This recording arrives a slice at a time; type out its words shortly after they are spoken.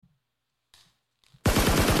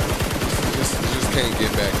can't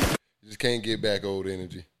get back. You just can't get back old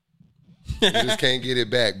energy. You just can't get it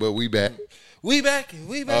back. But we back. We back.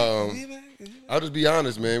 I'll just be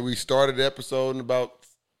honest, man. We started the episode and about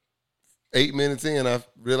 8 minutes in, I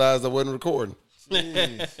realized I wasn't recording.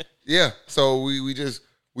 Yeah, so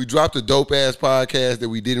we dropped a dope ass podcast that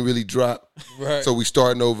we didn't really drop. Right. So we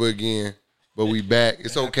starting over again, but we back.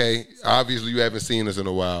 It's okay. Obviously, you haven't seen us in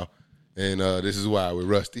a while, and this is why we're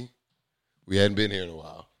rusty. We hadn't been here in a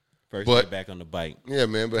while. First day back on the bike. Yeah,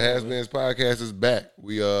 man. But Has-Been's podcast is back.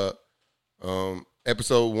 We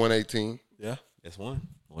episode 118. Yeah, that's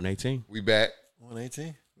 118. We back.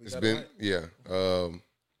 118. It's been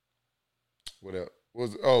what else?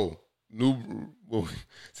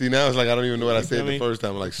 See, now it's like I don't even know what I said the first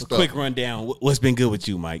time. I'm like, stuck. Quick rundown. What's been good with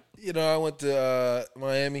you, Mike? You know, I went to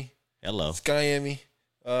Miami. Hello. Skyami.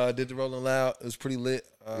 Did the Rolling Loud. It was pretty lit.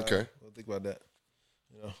 Okay. What think about that?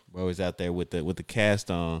 You know, Bro was out there with the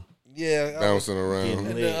cast on. Yeah. Bouncing around.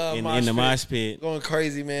 In the mosh pit. Going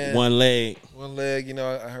crazy, man. One leg. You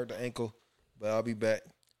know, I hurt the ankle, but I'll be back.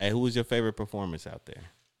 Hey, who was your favorite performance out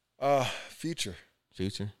there? Future.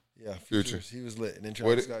 Future? Yeah, Future. He was lit. And then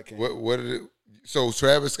Travis Scott came. What did it? So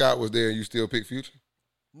Travis Scott was there and you still pick Future?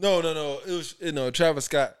 No. It was, Travis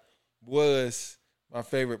Scott was my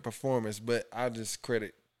favorite performance, but I just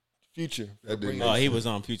credit Future. He was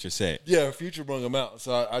on Future set. Yeah, Future brought him out,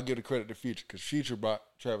 so I give the credit to Future because Future brought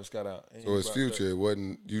Travis Scott out. So it's Future. It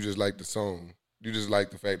wasn't. You just like the song. You just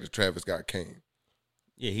like the fact that Travis Scott came.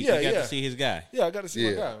 Yeah, he got to see his guy. Yeah, I got to see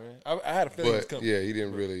my guy, man. I had a feeling he was coming. Yeah, he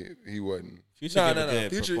didn't really. He wasn't. No.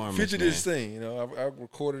 Future did his thing. You know, I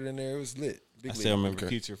recorded in there. It was lit. I still remember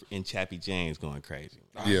Future and Chappie James going crazy.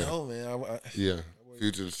 I know, man.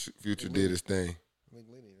 Future did his thing.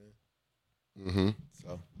 Mm-hmm.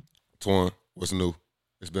 So, Twan, what's new?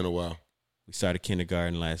 It's been a while. We started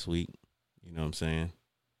kindergarten last week. You know what I'm saying?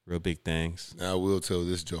 Real big things. Now I will tell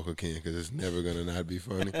this joke again because it's never gonna not be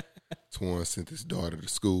funny. Twan sent his daughter to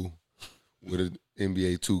school with an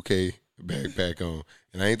NBA 2K backpack on,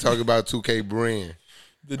 and I ain't talking about 2K brand.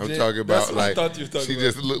 I'm talking about like she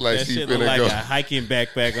just looked like she finna go a hiking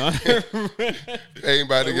backpack on her. Ain't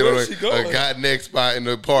about to get on a got next spot in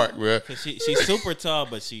the park, bro. She's super tall,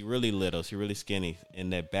 but she really little. She really skinny,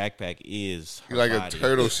 and that backpack is her like body. A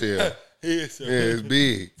turtle shell. It's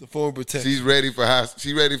big. It's a form protection. She's ready for high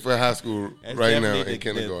school right now in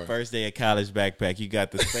kindergarten. The first day of college backpack. You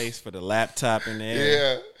got the space for the laptop in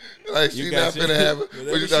there. Yeah, like she's not finna have it.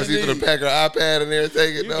 What you thought she's finna pack her iPad in there and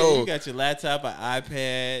take it? No, you got your laptop, an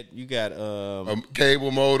iPad. You got a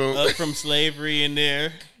cable modem up from slavery in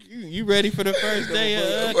there. You ready for the first day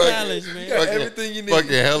of college, man? You got everything you need.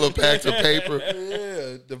 Fucking hella packs of paper.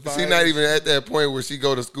 Yeah, she not even at that point where she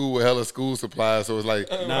go to school with hella school supplies. So it's like,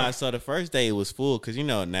 so the first day it was full because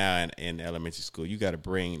now in elementary school you got to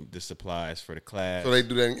bring the supplies for the class. So they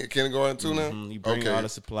do that in kindergarten too now. You bring all the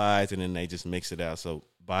supplies and then they just mix it out. So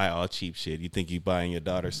buy all cheap shit. You think you buying your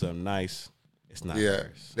daughter something nice? It's not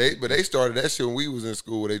hers. They started that shit when we was in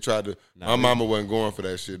school. Where they tried to. My mama wasn't going for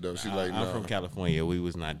that shit though. She's like, I'm from California. We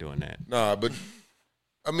was not doing that. Nah, but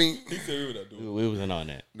I mean, he said we were not doing. We wasn't on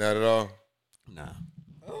that. Not at all. Nah.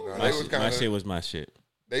 My shit was my shit.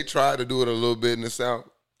 They tried to do it a little bit in the South,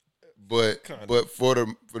 but for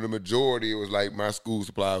the majority, it was like my school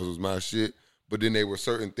supplies was my shit. But then there were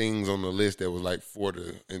certain things on the list that was like for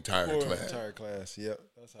the entire class. Yep,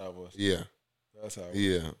 that's how it was. Yeah. That's how it was.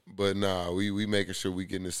 Yeah, but nah, we making sure we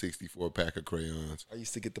getting a 64 pack of crayons. I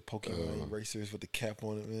used to get the Pokemon erasers with the cap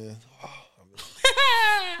on it, man.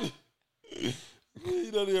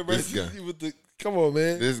 You know the erasers with the. Come on,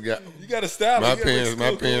 man. This guy, you got to style. My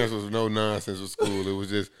parents was no nonsense with school. It was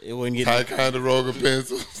just Ticonderoga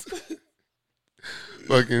pencils.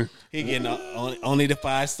 Fucking. He getting only the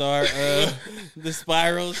 5-star, the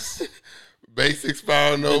spirals. Basic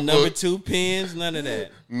spiral notebook. The number 2 pens, none of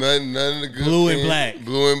that. None of the good Blue pens. and black.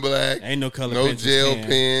 Blue and black. Ain't no color No gel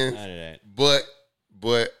pens. None of that.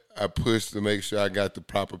 But I pushed to make sure I got the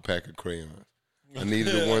proper pack of crayons. I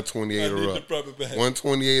needed the 128 or up.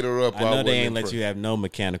 128 or up. I know they ain't let you have no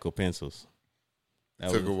mechanical pencils.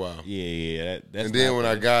 Took a while. Yeah. And then when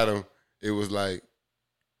I got them, it was like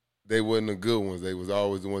they wasn't the good ones. They was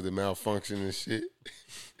always the ones that malfunction and shit.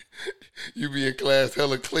 You be in class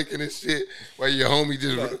hella clicking and shit while your homie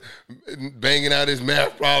just banging out his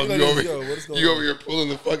math problems. You over here pulling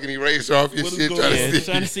the fucking eraser off your shit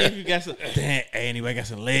trying to see if you got some. Damn, anyway, I got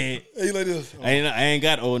some lead. Hey, like this. I ain't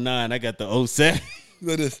got 09. I got the 07.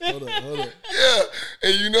 Like this. Hold on. Yeah,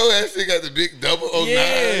 and you know that shit got the big double 09.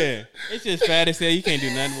 Yeah, it's just fat as hell. You can't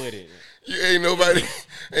do nothing with it. You ain't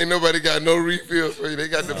nobody got no refills for you. They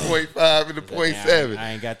got the 0.5 and the 0.7.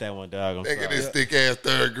 I ain't got that one, dog. I'm Think of sorry. this thick ass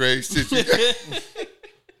third grade shit you got.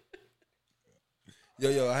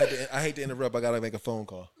 Yo, I hate to interrupt. I gotta make a phone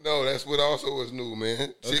call. No, that's what also was new,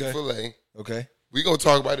 man. Okay. Chick-fil-A. Okay. We gonna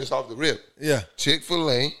talk about this off the rip. Yeah.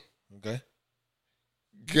 Chick-fil-A Okay.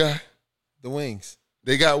 got The wings.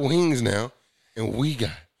 they got wings now, and we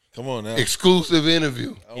got Come on now. exclusive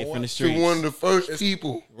interview Hit from the to streets. one of the first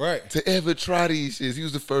people Right. to ever try these shits. He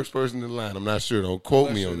was the first person in line. I'm not sure. Don't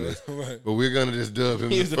quote me on this. Right. But we're gonna just dub him.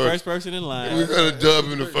 He was the first person in We're line. gonna dub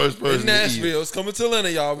him the first person. In to eat. Nashville. It's coming to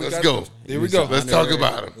Atlanta, y'all. Let's go. Here we go. Let's talk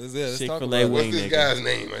about him. Let's talk Chick-fil-A about it. What's wing this nigga. guy's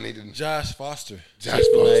name? I need to. Josh Foster. Josh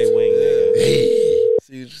Chick-fil-A Foster. wing nigga. Hey,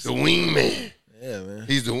 See, the wing man. yeah, man.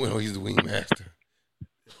 He's the wing master.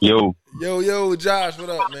 Yo, Yo, Josh, what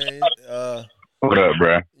up, man? what up,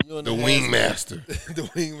 bruh? You on The wing master. The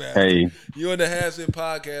wing master. Hey, You on the Hasbin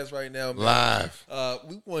podcast right now, man. Live.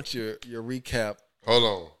 We want your recap. Hold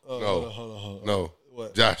on. Hold on. No.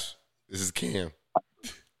 What? Josh, this is Cam. all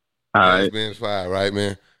right. It's been fire, right,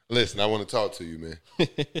 man? Listen, I want to talk to you,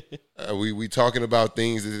 man. We talking about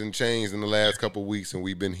things that didn't change in the last couple of weeks, and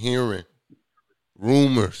we've been hearing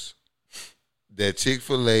rumors that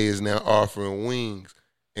Chick-fil-A is now offering wings,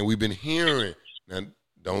 and we've been hearing. Now,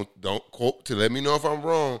 don't quote to let me know if I'm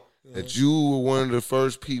wrong. That you were one of the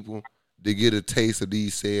first people to get a taste of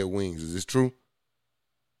these said wings. Is this true?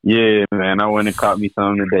 Yeah, man, I went and caught me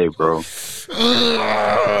something today, bro.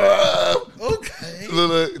 Okay.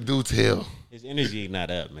 Look, do tell. His energy not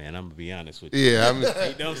up, man. I'm gonna be honest with you. Yeah, I mean,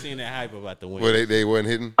 He don't seem that hype about the win. well, they wasn't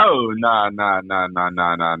hitting. Oh, nah.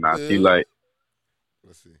 See, like,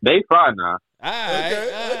 Let's see. they fine now.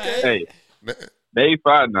 Okay. Hey, they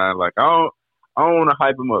fine now. Like, I don't want to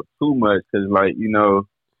hype them up too much because, like, you know,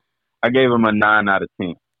 I gave them a 9 out of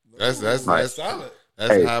 10. That's solid.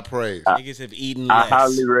 That's Hey. high praise. Niggas have eaten I less.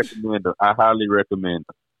 highly recommend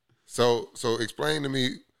them. So explain to me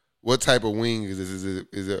what type of wing is this?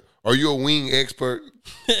 Is it? Are you a wing expert?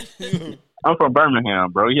 I'm from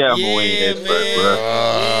Birmingham, bro. Yeah, I'm a wing Yeah, expert,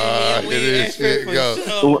 man. bro. Here this shit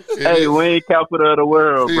go. Hey, wing capital of the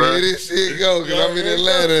world, See, bro. here this shit go. Because I'm in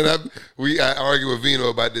Atlanta and I argue with Vino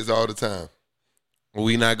about this all the time.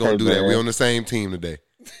 We not gonna Hey, do that. man. We on the same team today.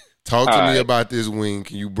 Talk to All me right. about this wing.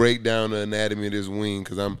 Can you break down the anatomy of this wing?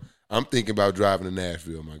 Because I'm thinking about driving to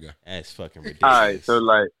Nashville, my guy. That's fucking ridiculous. All right, so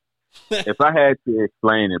like, if I had to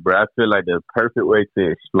explain it, bro, I feel like the perfect way to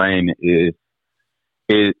explain it is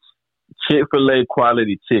it's Chick-fil-A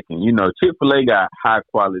quality chicken. You know, Chick-fil-A got high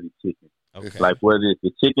quality chicken. Okay. Like whether it's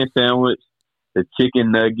the chicken sandwich, the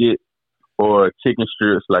chicken nugget, or chicken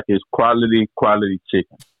strips, like it's quality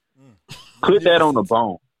chicken. Put that on the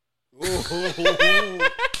bone.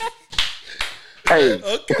 Hey,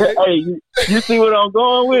 Okay. hey, you see what I'm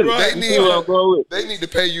going with? Right. You see what I'm going with? They need to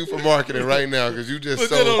pay you for marketing right now because you just Put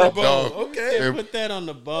sold that on the dog. bone. Okay. Yeah, put that on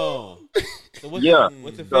the bone. So what's Yeah.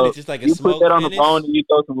 what's the So finish? Just like a you smoke put that on finish? the bone and you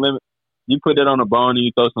throw some lemon. You put it on the bone and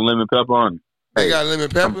you throw some lemon pepper on it. They Hey, got lemon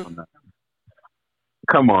pepper?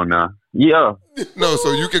 Come on now. Yeah. No,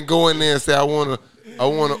 so you can go in there and say, I wanna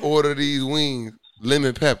order these wings,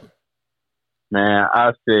 lemon pepper. Man,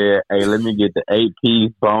 I said, hey, let me get the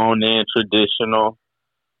 8-piece bone-in traditional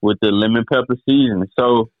with the lemon pepper seasoning.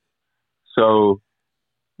 So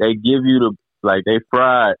they give you the, like, they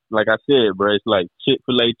fried, like I said, bro, it's like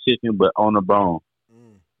Chick-fil-A chicken, but on the bone.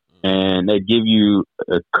 And they give you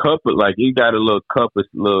a cup of, like, you got a little cup of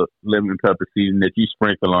little lemon pepper seasoning that you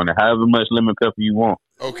sprinkle on it. However much lemon pepper you want.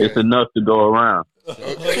 Okay. It's enough to go around.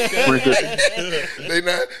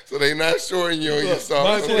 They not shorting you on your My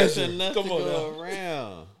sauce. question- That's enough Come to on go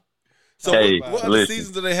around. So Hey, what other listen.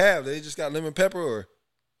 seasons do they have? They just got lemon pepper or?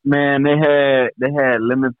 Man, they had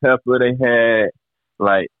lemon pepper. They had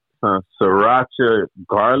like some sriracha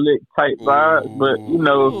garlic type vibes, but you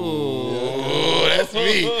know, Oh, that's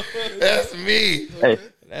me. That's me. hey,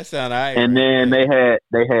 That sound alright. and then they had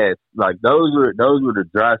like those were the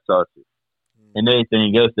dry sauces, and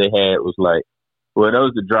anything else they had was like, well,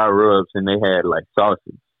 those are dry rubs, and they had like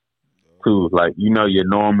sausage too, like you know your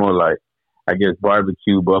normal like I guess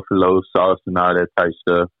barbecue buffalo sauce and all that type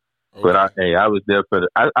stuff. But I was there for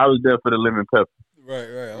the lemon pepper.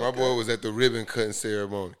 Right. My boy was at the ribbon cutting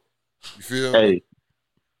ceremony. You feel me? Hey,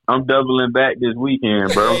 I'm doubling back this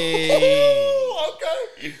weekend, bro. Oh,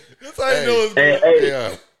 okay. That's how you know it's good. Hey,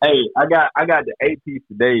 Yeah. hey, I got the 8-piece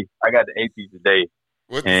today.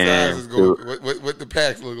 What the And sizes go? What the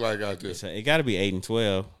packs look like out there? So it got to be 8 and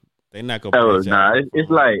 12. They not gonna. Oh break nah, y'all.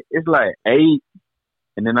 it's like 8,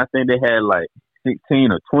 and then I think they had like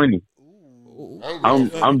 16 or 20.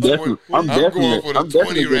 I'm definitely going for the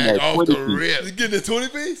 20 getting rack that off 20 the piece. rip. You getting the 20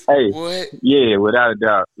 piece? Hey, What? yeah, without a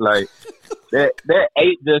doubt. Like that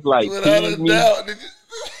 8 just like Without a teased me. doubt.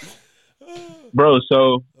 Bro,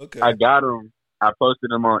 so Okay. I got them. I posted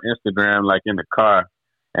them on Instagram, like in the car,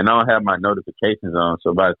 and I don't have my notifications on.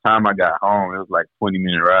 So by the time I got home, it was like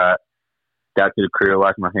 20-minute ride. Got to the crib,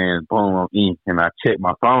 washed my hands, boom, I'm eating, and I checked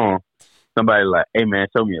my phone. Somebody like, "Hey man,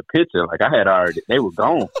 show me a picture." Like I had already, they were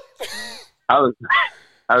gone. I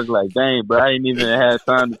was like, "Dang, bro, I ain't even had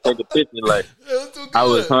time to take a picture." Like I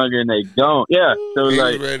was hungry and they gone. Yeah, so He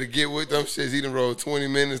like, was ready to get with them shits. He done rolled 20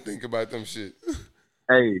 minutes think about them shit.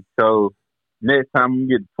 hey, so next time you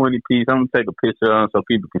get the 20 piece, I'm gonna take a picture of them so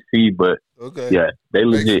people can see. But Okay. yeah, they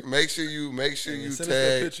legit. Make sure you Send us that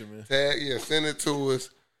tag, picture, man. send it to us.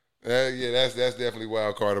 Yeah, that's definitely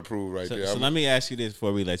wild card approved right there. So let me ask you this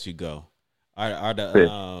before we let you go: Are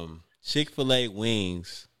the Chick-fil-A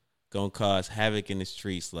wings gonna cause havoc in the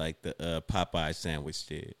streets like the Popeye sandwich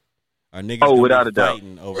did? Are niggas gonna without be a doubt.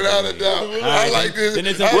 fighting over Without the a wings? doubt. All I right, like this. then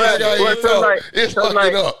it's I okay. like how you Well, so talk. like- It's so fucking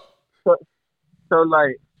like- up. So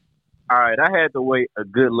like, all right, I had to wait a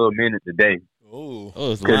good little minute today. Oh.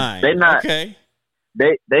 Oh, it's 'Cause lying. they not- okay.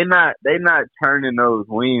 They not turning those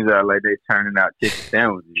wings out like they turning out chicken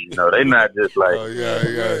sandwiches. You know, they not just like Oh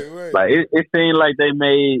yeah. Right. like it seemed like they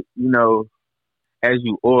made, you know, as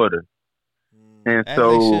you order. And As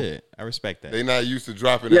so they should. I respect that. They not used to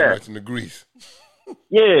dropping Yeah. that much in the grease.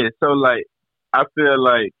 yeah, so like I feel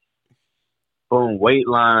like wait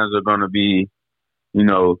lines are gonna be, you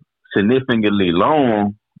know, significantly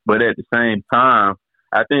long, but at the same time,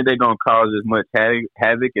 I think they're gonna cause as much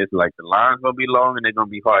havoc as like the lines gonna be long and they're gonna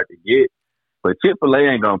be hard to get. But Chick-fil-A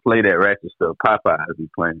ain't gonna play that ratchet stuff Popeyes be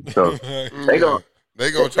playing. So They gon-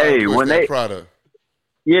 gonna try hey, to push when that they- product.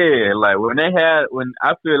 yeah, like when I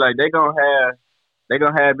feel like they're gonna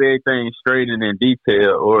have everything straightened and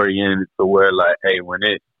detail oriented to where like, hey, when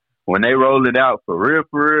they roll it out for real,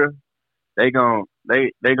 they gonna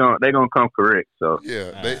come correct. So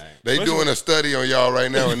Yeah, All they right. doing a study on y'all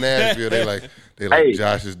right now in Nashville. They like Hey,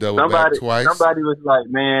 Josh is double back twice. somebody was like,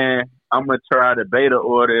 man, I'm gonna try the beta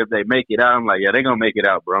order if they make it out. I'm like, yeah, they gonna make it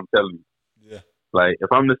out, bro. I'm telling you. Yeah. Like,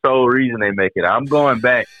 if I'm the sole reason they make it out, I'm going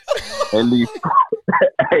back at least.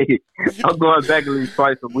 Hey, I'm going back at least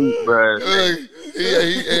twice a week, bro. He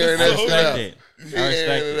airing that I shit respect out. it. He I respect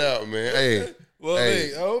airing it it. out, man. Hey, Well, Hey.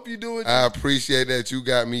 hey, I hope you do it. I appreciate that you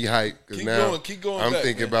got me hyped because Keep now going, keep going I'm back,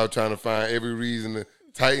 thinking man. about trying to find every reason. The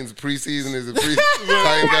Titans preseason is a Titans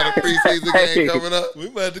got a preseason game coming up. We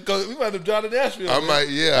might have to go. We might have drive to Nashville. I man. might,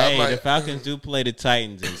 Hey, the Falcons do play the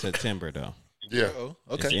Titans in September though. yeah. Oh,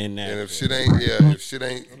 It's okay. in And there. if shit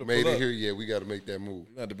ain't Pull made up. it here yet, we got to make that move.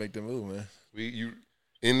 We got to make that move, man. You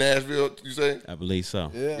in Nashville? You say? I believe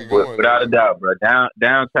so. Yeah. We man. going, Without a doubt, bro.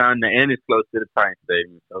 Downtown, and it's close to the Titan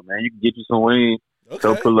Stadium. So, man, you can get you some wings.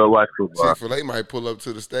 Go Okay. pull up, watch football. Chick-fil-A might pull up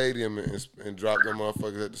to the stadium and drop them motherfuckers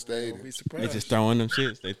at the Don't stadium. be They surprised. just throwing them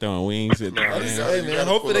shits. They throwing wings. At, Nah, I you just- gotta- hey you man, gotta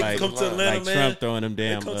hopefully pull they up can come to the line. Atlanta, like man. Trump throwing them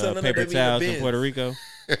damn come to Atlanta, paper they be in towels the in bins. Puerto Rico.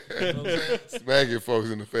 Smacking folks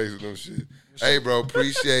in the face with them shit. Hey, bro,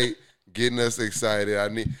 appreciate getting us excited.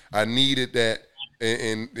 I needed that,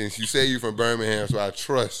 and you say you from Birmingham, so I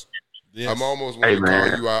trust. Yes. I'm almost Hey, want to call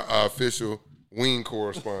man. you our official wing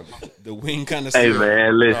correspondent. The wing kind of. Hey,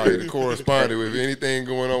 man, No, listen. the correspondent with anything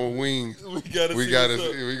going on with wings. We gotta. We see got what's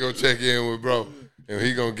up. to we gonna check in with bro, and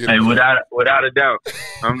he gonna get. Hey, us- without a doubt.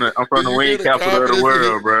 I'm from the You wing hear the capital of the confidence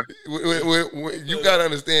world, bro. when you gotta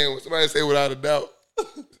understand when somebody say without a doubt,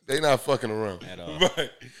 they not fucking around. At all. Right.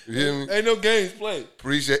 You hear me? Ain't no games played.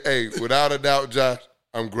 Appreciate. Hey, without a doubt, Josh,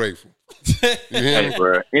 I'm grateful. You hear Hey, me?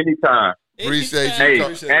 bro. Anytime. Appreciate you. Hey,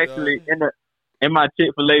 Appreciate it, actually, in my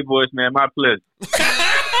Chick-fil-A voice, man, my pleasure.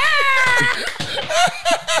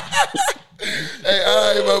 Hey,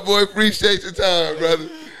 all right, my boy. Appreciate your time, brother.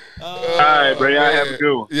 All right, bro. Y'all have a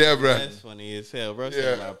good one. Yeah, bro. That's funny as hell, bro.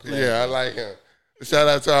 Said my Yeah, pleasure. yeah, I like him. Shout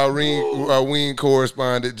out to our wing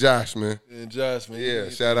correspondent, Josh, man. And Josh, man. Yeah,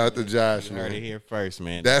 shout out to Josh, You heard it man. here first,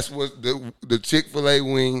 man. That's what the Chick-fil-A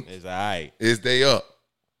wing It's all right. is. They up,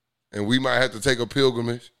 and we might have to take a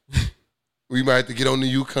pilgrimage. We might have to get on the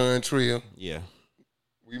Yukon Trail. Yeah.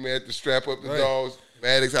 We may have to strap up the Right. dogs,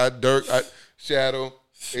 Maddox, Dirk, Shadow,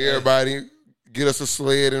 everybody. Get us a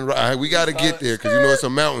sled and ride. We got to get there because you know it's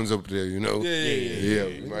some mountains up there. You know. Yeah.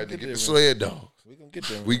 We might have to get the there, sled dogs. We gonna get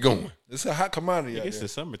there. We going. It's a hot commodity out It's there. the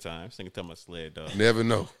summertime. This nigga talking about sled dog. Never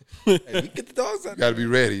know. Hey, we get the dogs out Got to be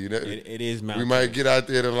ready. You know. It is mountain. We might get out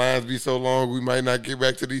there. The lines be so long. We might not get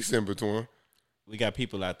back to December to them. We got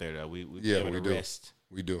people out there though. We Yeah, able we to do. rest.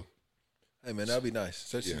 We do. Hey man, that'd be nice.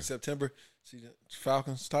 Especially Yeah. in September. See the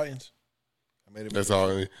Falcons, Titans. I made it. That's all.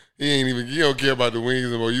 He don't care about the Wings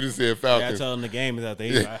anymore. You just said Yeah, I Falcons. told him the game is out there.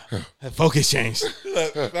 He's like, focus changed.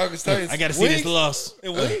 Look, Falcons, Titans, I got to see this Wings loss.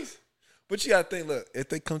 and Wings. But you got to think, look, if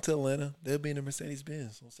they come to Atlanta, they'll be in the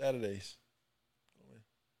Mercedes-Benz on Saturdays.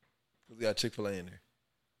 We got Chick-fil-A in there.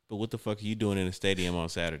 But what the fuck are you doing in the stadium on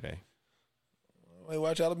Saturday? Hey,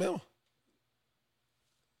 watch Alabama.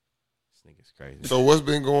 This nigga's crazy. So what's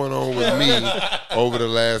been going on with me over the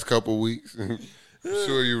last couple weeks? I'm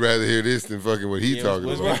sure you'd rather hear this than fucking what he Yeah, talking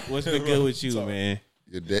what's about. What's been good with you, man?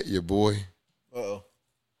 Your boy. Uh-oh.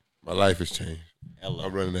 My life has changed. Hello.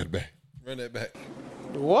 I'm running that back. Run that back.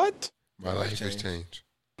 What? My life has changed.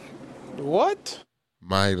 What?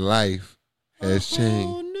 My life has changed.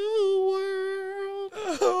 Oh, new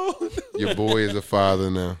world. Oh, Your boy is a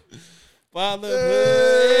father now.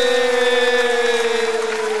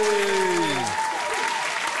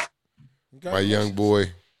 My young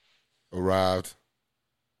boy arrived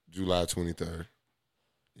July 23rd.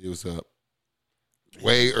 He was up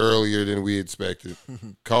way earlier than we expected.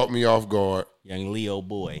 Caught me off guard. Young Leo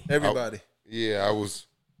boy. Everybody. Yeah, I was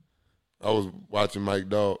watching Mike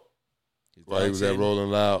Dog while he was at Rolling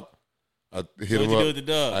Loud. I hit What'd him you up. do with the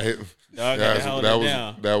dog? I hit. Dog got to hold it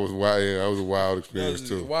down. That was wild. Yeah, that was a wild That experience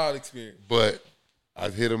was a too. wild experience. But I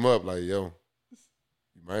hit him up like, yo,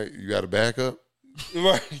 you got a backup?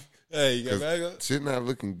 Right. Hey, you got 'Cause back up? shit not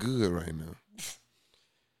looking good right now.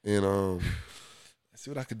 And Let's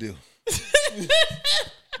see what I could do.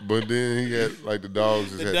 but then he had like the dogs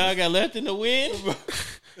just The had dog got left in the wind.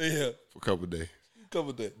 Yeah. for a couple of days.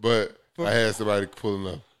 Couple days. But I had somebody pulling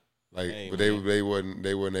up, like, Hey, but man.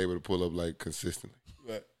 they wasn't able to pull up like consistently.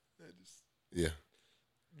 Right. Yeah.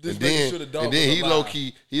 Just And making then, sure the dog and then was he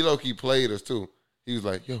alive. low key played us too. He was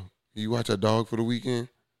like, "Yo, you watch our dog for the weekend?"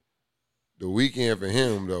 The weekend for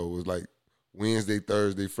him though was like Wednesday,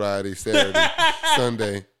 Thursday, Friday, Saturday,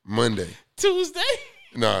 Sunday, Monday. Tuesday.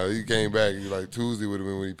 Nah, he came back. He was like Tuesday would have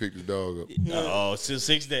been when he picked his dog up. Oh, still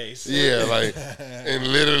 6 days. Yeah, like, and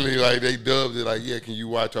literally like they dubbed it like, "Yeah, can you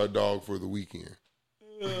watch our dog for the weekend?"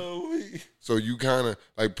 So you kind of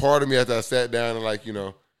like part of me after I sat down and like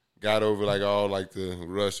got over like all like the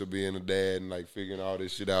rush of being a dad and like figuring all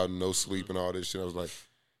this shit out and no sleep and all this shit. I was like,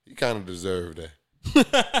 he kind of deserved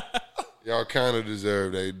that. Y'all kind of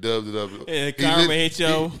deserve that. He dubbed it up. Yeah, karma hit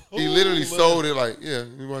yo. He literally sold it like, yeah,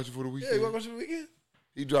 you watch it for the Yeah, weekend. you want to watch the weekend?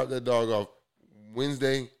 He dropped that dog off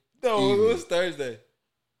Wednesday. No, evening. it was Thursday.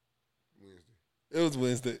 It was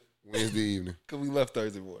Wednesday. Wednesday evening. Because we left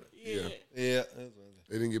Thursday morning. Yeah. Yeah, it was Wednesday.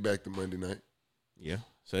 They didn't get back to Monday night. Yeah.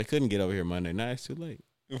 So they couldn't get over here Monday night. It's too late.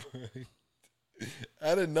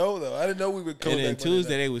 I didn't know, though. I didn't know we were coming And then back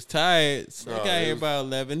Tuesday they was tired. So Nah, they got it here was- about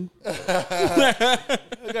 11. I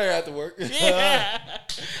got after work. Yeah.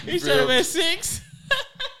 He showed up at 6.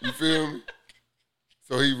 You feel me?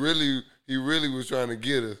 So he really was trying to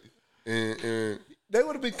get us. And They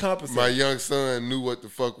would have been compensated. my young son knew what the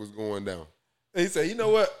fuck was going down. He said, you know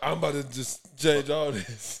what? I'm about to just change all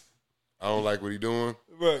this. I don't like what he doing.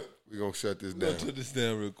 Right. We're going to shut this We're going down. to shut this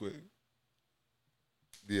down real quick.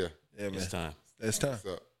 Yeah. Yeah, man. It's time. It's time.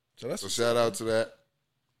 So, So that's so shout out to that.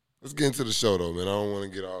 Let's get into the show, though, man. I don't want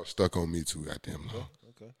to get all stuck on me too goddamn long.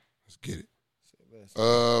 Okay. Let's get it. Best.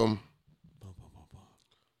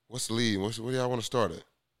 What's the lead? What do y'all want to start at?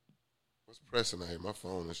 What's pressing out here? My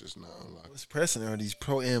phone is just not unlocked. What's pressing are these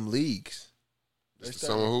pro-am leagues. It's the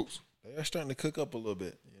summer hoops. They're starting to cook up a little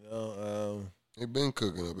bit, They've been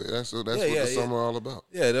cooking up. That's what Yeah, the summer all about.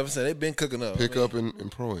 Yeah, that's what I'm saying. They've been cooking up. Pick up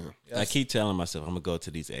and pro-am. I keep telling myself I'm gonna go to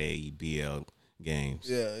these AEBL games.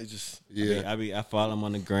 Yeah, it just Yeah. I follow them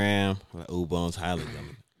on the gram. Like, ooh, Bones highlight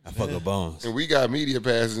them. I fuck with Bones. And we got media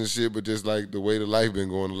passes and shit, but just like the way the life been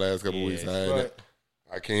going the last couple Yeah. weeks, right.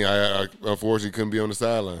 I unfortunately couldn't be on the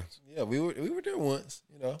sidelines. Yeah, we were there once,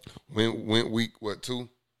 Went week 2?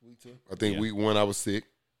 Week 2. I think Yeah. week 1 I was sick.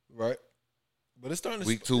 Right. But it's starting to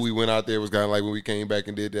Week 2 we went out there. It was kind of like when we came back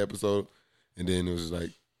and did the episode, and then it was just like,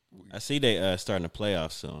 I see they starting the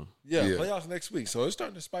playoffs soon. Yeah, Yeah. playoffs next week. So it's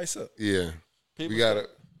starting to spice up. yeah, People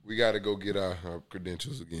we gotta go get our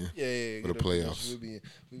credentials again. Yeah. For the get up there. playoffs.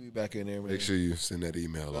 We'll be back in there, man. Make sure you send that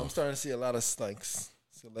email I'm off. starting to see a lot of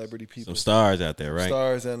celebrity people, Some stars out there, right?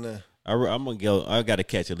 stars, and I'm gonna go. I got to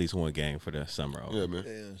catch at least one game for the summer. Yeah, man.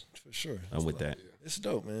 yeah, for sure. I'm with that. It's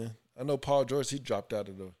dope, man. I know Paul George. He dropped out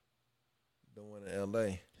of the one in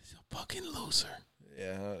L.A. He's a fucking loser.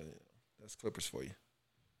 Yeah, that's Clippers for you.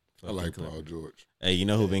 I like Paul George. Hey, you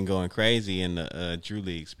know who been going crazy in the Drew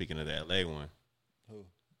League? Speaking of the LA one, Who?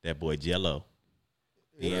 that boy Jello,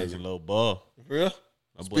 D'Angelo Ball. For real?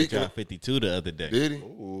 My boy Speaking dropped 52 the other day. Did he?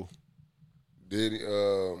 Ooh. Did he?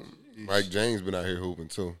 Mike James been out here hooping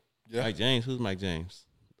too. Yeah. Mike James, who's Mike James?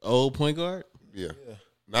 Old point guard. Yeah.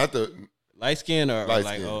 Not the light skin or light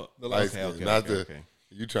like skin. oh, Light okay, skin. Not the. okay.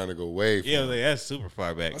 You trying to go way? Yeah, like, that's super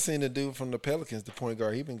far back. I seen the dude from the Pelicans, the point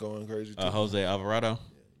guard. He been going crazy too. Jose Alvarado.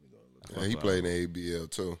 Yeah, he played in the ABL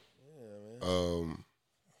too.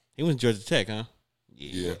 He went to Georgia Tech, huh?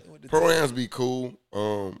 Yeah. Pro-Ams be cool.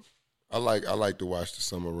 I like to watch the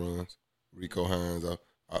summer runs. Rico Hines.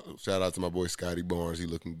 Shout out to my boy Scotty Barnes. He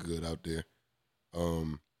looking good out there.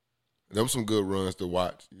 Them some good runs to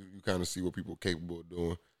watch. You kind of see what people are capable of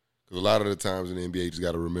doing. Because a lot of the times in the NBA, you just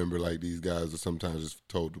got to remember, like, these guys are sometimes just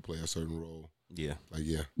told to play a certain role. Yeah. Like,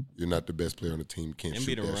 yeah, you're not the best player on the team. You can't Them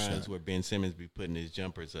shoot be the that runs shot. where Ben Simmons be putting his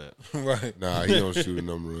jumpers up. Right. Nah, he don't shoot in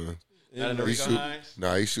them runs. Not in the He Rico shoot, Hines?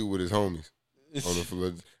 nah, he shoot with his homies. On the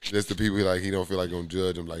floor. Just the people like he don't feel like gonna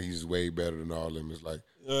judge him. Like he's way better than all of them. It's like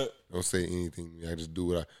don't say anything to me. I just do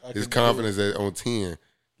what I his confidence on 10.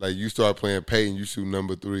 Like you start playing Peyton, you shoot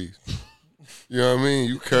number threes. You know what I mean?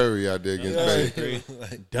 You Curry out there against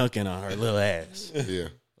Peyton. Dunking on her little ass. Yeah.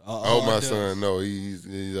 I hope my son know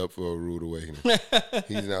he's up for a rude awakening.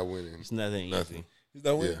 He's not winning. It's nothing easy. He's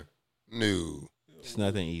not winning. Yeah. No. It's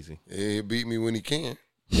nothing easy. He beat me when he can.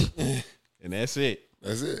 And that's it.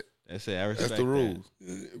 That's it. That's it. I respect That's the rules.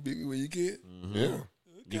 Beat me when you can. Yeah.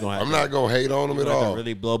 You gonna have I'm not gonna hate on him at all.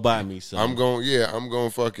 really blow by me, son. I'm gonna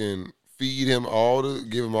fucking feed him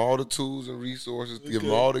give him all the tools and resources, give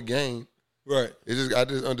him all the game. Right. I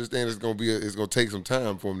just understand it's gonna take some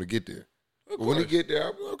time for him to get there. But when he get there,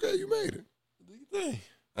 I'm like, okay, you made it. Do you think?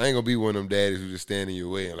 I ain't gonna be one of them daddies who just stand in your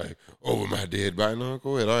way and like, over my dead body. No,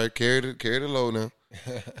 go ahead. All right, carry the load now.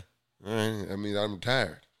 All right. I mean, I'm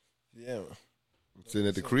tired. Yeah. I'm sitting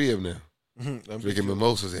at the crib now, drinking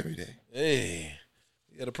mimosas every day. Hey.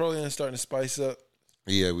 Yeah, the Pro Am's starting to spice up.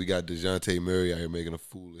 Yeah, we got DeJounte Murray out here making a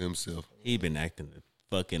fool of himself. He been acting a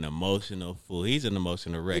fucking emotional fool. He's an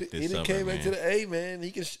emotional wreck this He summer, done came man. back to the A, man.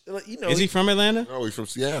 He can, Is he from Atlanta? Oh, he's from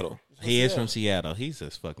Seattle. He is from Seattle. He's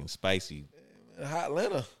just fucking spicy. hot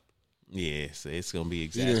Atlanta. Yeah, so it's gonna be He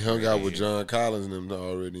exactly. done hung out with John Collins and them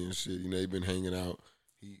already and shit. You know, he been hanging out.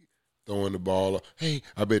 He throwing the ball up. Hey,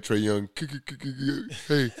 I bet Trae Young.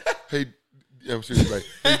 Hey, I'm serious. Like,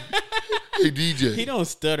 hey, DJ. He don't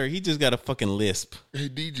stutter. He just got a fucking lisp. Hey,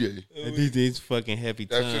 DJ. DJ's fucking heavy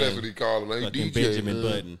tongue. That's what he called him. Like, Fucking DJ. Benjamin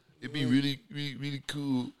Button. It'd be really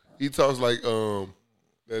cool. He talks like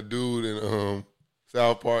that dude in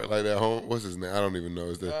South Park, like that home. What's his name? I don't even know.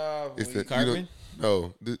 It's the Cartman?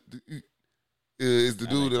 No, it's the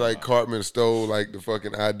dude that like Cartman stole like the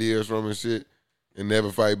fucking ideas from and shit, and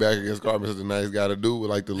never fight back against Cartman. Such a nice guy to do with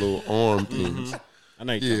like the little arm things. I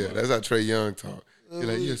know you're Yeah, talking about. that's how Trae Young talk. He's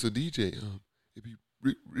like, yeah, so DJ, it'd be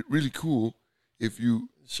really cool if you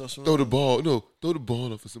throw the ball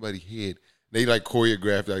off of somebody's head. They like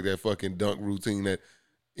choreographed like that fucking dunk routine, that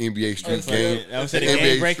NBA Street game. I was saying the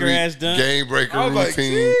game breaker ass dunk. Game breaker I was like,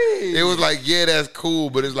 routine. geez. It was like, yeah, that's cool,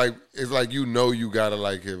 but it's like you gotta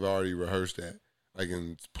like have already rehearsed that, like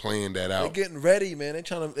and playing that They out. getting ready, man. They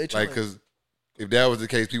trying Like, cause if that was the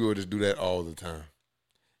case, people would just do that all the time.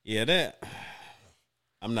 Yeah, that.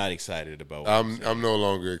 I'm not excited about. What I'm no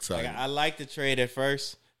longer excited. Like, I liked the trade at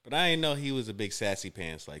first, but I didn't know he was a big sassy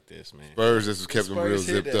pants like this, man. Spurs just kept them real Spurs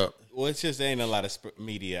hit zipped that. up. Well, it's just ain't a lot of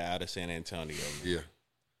media out of San Antonio. Yeah.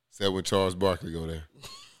 Except when Charles Barkley go there.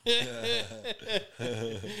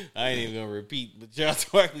 I ain't even gonna repeat, but Charles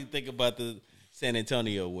Barkley think about the San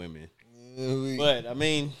Antonio women. But I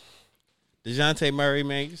mean, DeJounte Murray,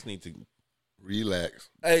 man, you just need to Relax.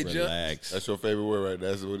 Hey, John, relax. That's your favorite word, right?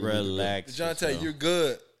 That's what it is. Relax. Jonte, yourself. you're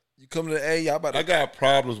good. You come to the A, y'all about to. I got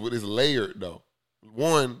problems with his layered though.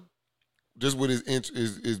 One, just with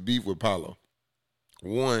his beef with Paulo.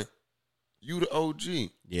 One, you the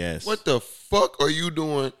OG. Yes. What the fuck are you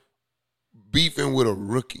doing beefing with a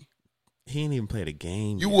rookie? He ain't even played a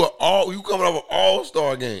game. You yet. you coming off an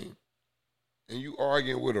all-star game. And you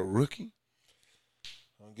arguing with a rookie?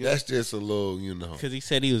 That's just a little, Because he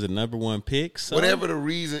said he was a number one pick. So whatever the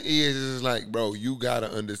reason is, it's just like, bro, you gotta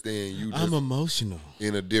understand you just I'm emotional.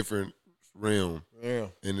 in a different realm. Yeah.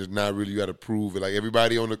 And it's not really, you got to prove it. Like,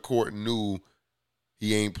 everybody on the court knew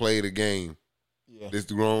he ain't played a game. Yeah.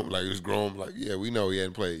 It's grown. Like, yeah, we know he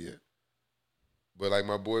hadn't played yet. But like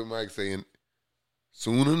my boy Mike saying,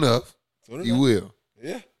 soon enough, he will.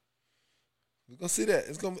 Yeah. We're gonna see that.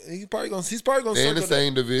 He's probably gonna They're in the circle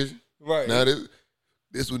same division. that. Right. Now,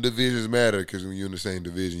 this when divisions matter, because when you're in the same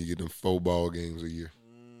division, you get them 4 ball games a year.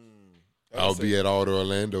 I'll be at all the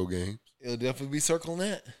Orlando games. It'll definitely be circling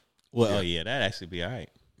that. Well, oh yeah, that'd actually be all right.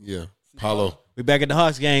 Yeah. Paulo. We back at the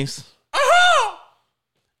Hawks games.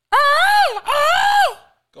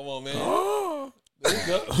 Come on, man. There you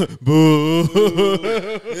Boo.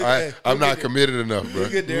 I'm not committed enough, bro. You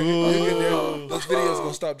get there. You get there. Those videos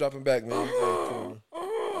gonna stop dropping back, man.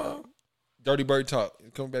 Dirty Bird talk.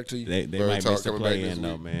 Coming back to you. They Bird might talk miss the coming back play this in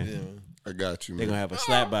though, week. man. Yeah, man. I got you, They're man. gonna have a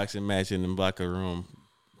slap boxing match in the locker room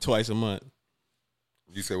twice a month.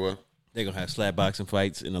 You said what? They're gonna have slap boxing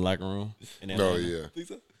fights in the locker room. In No, Atlanta. yeah. Think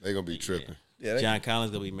so? They gonna be tripping. Yeah, John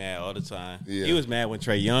Collins gonna be mad all the time. Yeah. He was mad when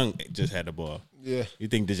Trae Young just had the ball. yeah. You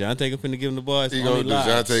think DeJounte gonna finna give him the ball? It's He only gonna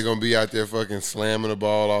lies. DeJounte gonna be out there fucking slamming the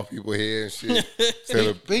ball off people's head and shit. Instead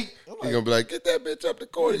of, he gonna be like, get that bitch up the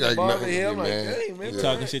court. He like, Ball in nothing. the head. I'm like, Man. dang, man. Yeah.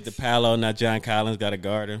 Talking shit to Paolo. Now John Collins got a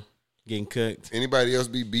guard him, getting cooked. Anybody else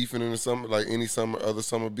be beefing in the summer, like any other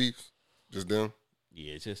summer beefs? Just them?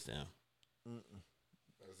 Yeah, it's just them.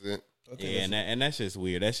 That's it. Yeah, and that's just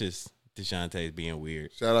weird. That's just DeJounte's being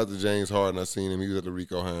weird. Shout out to James Harden. I seen him. He was at the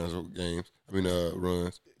Rico Hines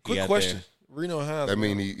runs. Quick got question. Reno Hines. That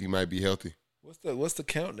mean man. he might be healthy. What's the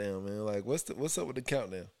countdown, man? Like what's up with the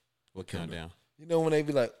countdown? What countdown? You know when they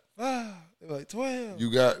be like, they're like 12.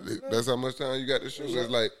 You got that's how much time you got to shoot. So it's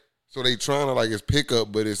like so they trying to like it's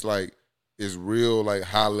pickup, but it's like it's real like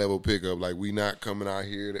high level pickup. Like we not coming out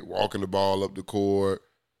here that walking the ball up the court.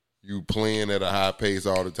 You playing at a high pace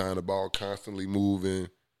all the time. The ball constantly moving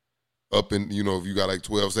up, and if you got like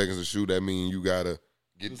 12 seconds to shoot, that means you gotta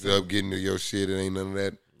get up, get into your shit. It ain't none of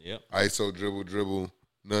that. Yep. ISO dribble,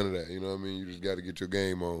 none of that. You know what I mean? You just got to get your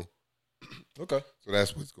game on. Okay. So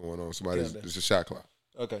that's what's going on. Somebody's it's a shot clock.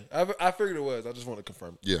 Okay. I figured it was. I just want to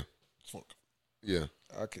confirm it. Yeah, Just want to, yeah.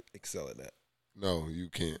 I could excel at that. No, you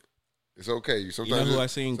can't. It's okay. You know Sometimes who I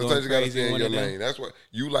seen sometimes going you gotta crazy stay in one your of them? lane. That's what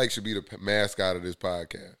you like should be the mascot of this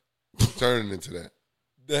podcast. Turn it into that.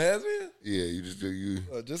 The has been? Yeah, you just do you.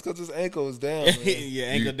 Just because his ankle is down. Man. Your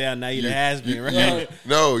ankle You- down now. You the you- has been, you- right?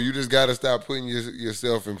 No, you just got to stop putting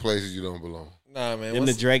yourself in places you don't belong. Nah, man. Them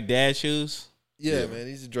the once- Drake dad shoes. yeah, Yeah. man.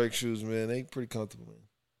 These are Drake shoes, man. They pretty comfortable, man.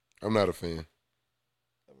 I'm not a fan,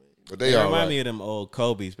 but They they all remind right. me of them old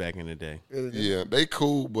Kobe's back in the day. Yeah, they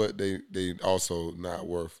cool, but they also not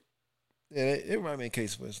worth. Yeah, it remind me of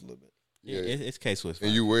K-Swiss a little bit. Yeah, Yeah. it's K-Swiss.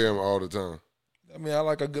 And you wear them all the time. I mean, I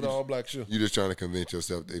like a good all black shoe. You just trying to convince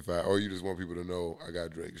yourself they fine, or you just want people to know I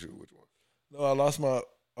got Drake shoe. Which one? No, I lost my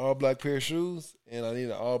all black pair of shoes, and I need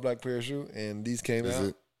an all black pair of shoe, and these came Is out,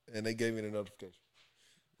 it? and they gave me the notification.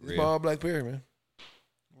 It's Real. my all black pair, man.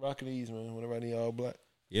 Rocking these, man. Whenever I need all black.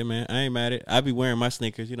 Yeah, man. I ain't mad at it. I be wearing my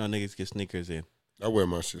sneakers. You know, niggas get sneakers and I wear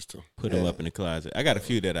my shit too. put them Yeah. up in the closet. I got a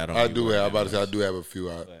few that I don't. I be do wearing have. I'm that about to say I much. do have a few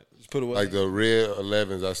out. But Just put it Like the red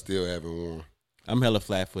 11s, I still haven't worn. I'm hella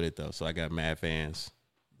flat footed though, so I got mad fans.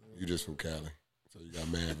 You just from Cali, so you got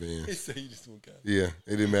mad Vans. say you just want Yeah,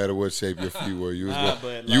 it didn't matter what shape your feet were. You was Nah, gonna,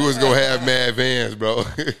 but you like- was gonna have mad Vans, bro.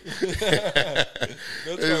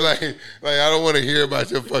 It's like I don't want to hear about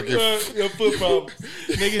your fucking. your foot problems.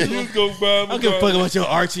 Niggas, You was gonna buy I don't give a fuck about your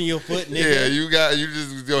arch in your foot, nigga. Yeah, you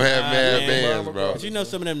just gonna have Nah, mad man. Vans, bro. But you know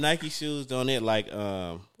some of them Nike shoes, don't it? Like, what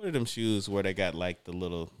are them shoes where they got like the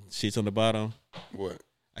little sheets on the bottom? What?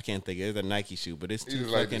 I can't think. It's a Nike shoe, but it's He too just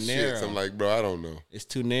like the fucking shit. narrow. So I'm like, bro, I don't know. It's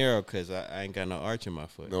too narrow because I ain't got no arch in my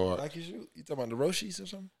foot. No, Nike shoe? You talking about the Roshis or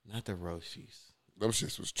something? Not the Roshis. them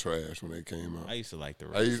shits was trash when they came out. I used to like the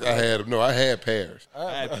I Roshis. had pairs,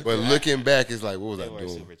 I- but looking back, it's like, what was they I were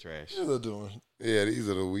doing? super trash. What are they doing? Yeah, these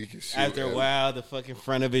are the weakest shit. After a while, the fucking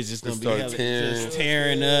front of it's just gonna It be started hella, just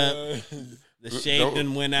tearing up. The shape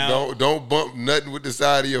done went out. Don't bump nothing with the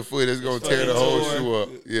side of your foot. It's gonna tear the fucking whole tore. shoe up.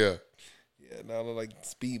 Yeah, Yeah, now they're like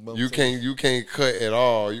speed bumps. you can't cut at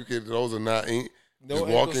all. You can. Those are not No just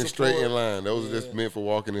ankle walking straight in support. line. Those are just Yeah. meant for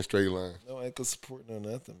walking in straight line. No ankle support, no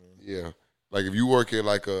nothing, man. Yeah, like if you work at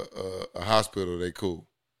like a hospital, they cool.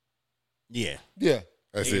 Yeah, Yeah.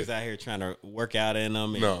 That's niggas it. out here trying to work out in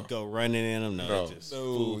them and No. go running in them. No, No. it's just No,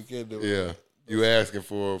 food. we can't do it. Yeah, you asking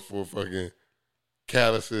for fucking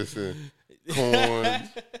calluses and corn,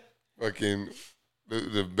 fucking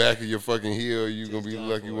the back of your fucking heel. You gonna be done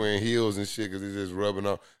lucky for. wearing heels and shit because it's just rubbing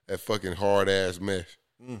off that fucking hard ass mesh.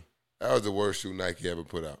 Mm. That was the worst shoe Nike ever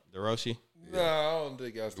put out. The Roshi. No, I don't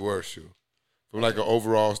think I. The worst shoe. From like an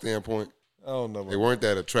overall standpoint, I don't know. they weren't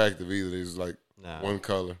that attractive either. They was like Nah. one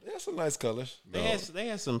color. They have some nice colors. They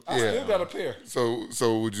had some. I still got a pair.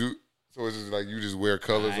 So would you? So it's just like you just wear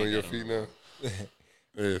colors I ain't on your got feet them. now.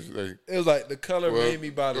 It's like, It was like the color well, made me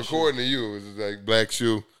buy the shoe. according to you, it was just like black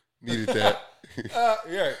shoe needed that.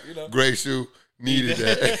 Yeah, you know. Gray shoe needed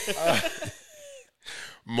that.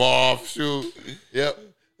 Mauve shoe. Yep.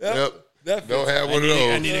 That Don't fits. have one of I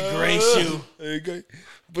those. need a gray shoe. There you go.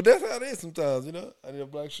 But that's how it is sometimes, you know. I need a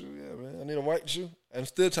black shoe, yeah, man. I need a white shoe. I'm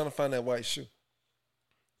still trying to find that white shoe.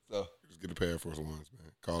 So Just get a pair of Force Ones,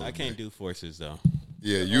 man. Call I it can't a day. do forces though.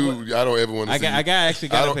 Yeah, I don't ever want to see I actually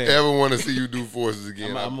got I a don't pair. ever want to see you do forces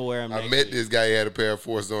again. I'm gonna wear them. I met this guy. He had a pair of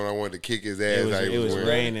forces on. I wanted to kick his ass. It was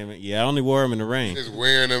raining. Yeah, I only wore them in the rain. Just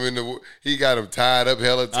wearing them in the. He got them tied up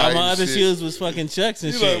hella tight. All my and other shit. shoes was fucking Chucks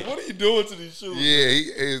and He's shit. like, what are you doing to these shoes?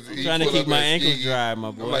 Yeah, I'm trying to keep my ankles dry, my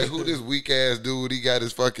boy. I'm like, who this weak ass dude? He got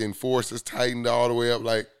his fucking forces tightened all the way up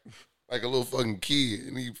like a little fucking kid,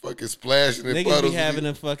 and he fucking splashing in Niggas puddles. be having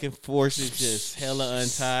the fucking forces just hella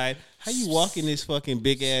untied. How you walk in this fucking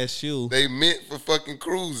big ass shoe? They meant for fucking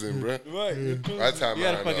cruising, bro. Right. I time You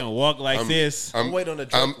gotta mine fucking up. walk like this. I'm waiting on the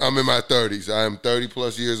drop. I'm in my 30s. I am 30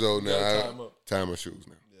 plus years old now. gotta I tie 'em up. tie my shoes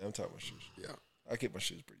now. Yeah, I'm tying my shoes. Yeah. I keep my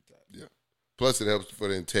shoes pretty tight. Yeah. Plus, it helps for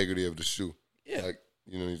the integrity of the shoe. Yeah. Like,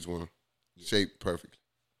 you just want to shape perfectly.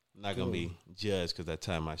 I'm not gonna be judged because I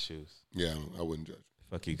tie my shoes. Yeah, I wouldn't judge.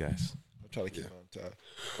 Fuck you guys. I'm trying to keep mine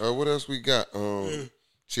tight. What else we got?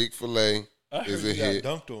 Chick-fil-A I heard is a you hit.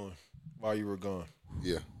 got dunked on while you were gone.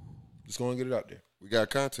 Yeah. Just go and get it out there. We got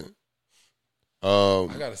content. I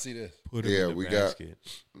gotta see this. Put 'em Yeah, in the we got- basket.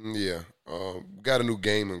 Yeah. We got a new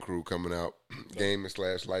gaming crew coming out. Gaming /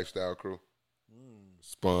 lifestyle crew.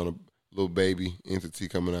 Spawn a little baby entity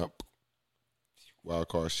coming out. Wild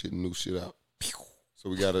card shitting new shit out. So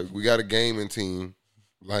we got a gaming team,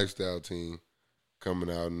 lifestyle team coming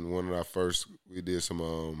out, and one of our first we did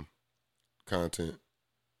some content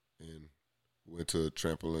and went to a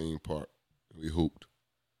trampoline park. We hooped,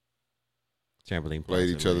 Trampoline played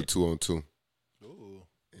parks each are other lit. 2-on-2, Ooh.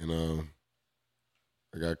 and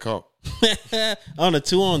I got caught. On a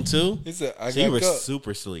 2-on-2. He said, I So you got were cut.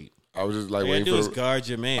 super sleep. I was just like All you gotta waiting do is for. guard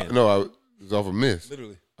your man. No, it was off a miss.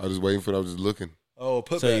 Literally. I was just waiting for it. I was just looking. Oh,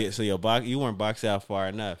 put So back. your box, you weren't boxed out far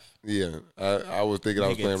enough. Yeah, I was thinking I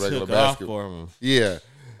was Nigga playing regular took off basketball. for him. Yeah,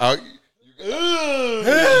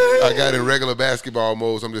 I got in regular basketball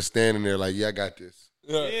mode. So I'm just standing there like, yeah, I got this.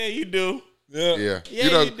 Yeah, you do. Yeah. Yeah,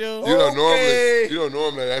 Yeah, you do. Okay.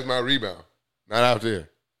 Normally that's my rebound, not out there.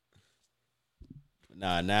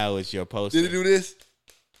 Nah, now it's your poster. Did he do this?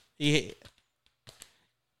 He,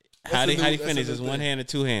 That's how a did new- he that's a finish? new Is one thing. hand or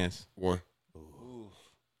two hands? One.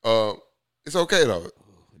 It's okay though.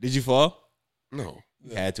 Did you fall? No,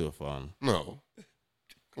 You had to have fallen. no,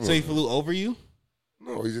 Come So he on. flew over you?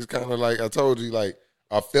 No, he just kind of like I told you, like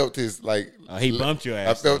I felt his like. He bumped your I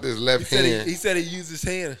ass. felt his left hand. He said he used his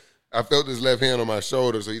hand. I felt his left hand on my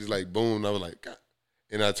shoulder, so he just like boom. And I was like, God.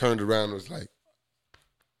 And I turned around and was like,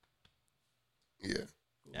 yeah,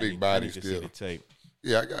 big body to see still. the tape.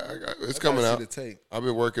 Yeah, I got. It's coming out. The tape. I've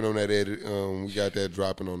been working on that edit. We got that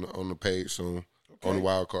dropping on the page soon on the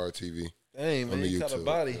Wild Card TV Dang, on man, the he YouTube. got a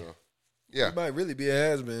body. you know. Yeah, He might really be a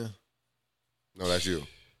has-been. no, that's you.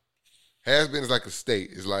 Has been is like a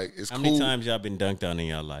state. It's like it's How cool. many times y'all been dunked on in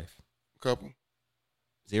your life? Couple.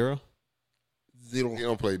 0? Zero. He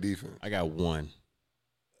don't play defense. I got 1.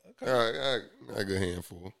 I got a good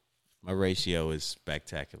handful. My ratio is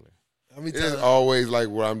spectacular. How many It's times? always like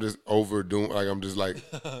where I'm just overdoing. Like I'm just like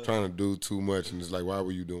trying to do too much, and it's like, why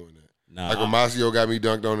were you doing that? Nah, Like when Masio got me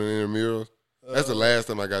dunked on in intramurals. That's the last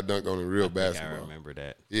time I got dunked on in real I think basketball. I remember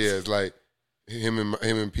that. Yeah, it's like him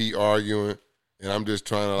and Pete arguing, and I'm just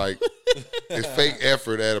trying to like it's fake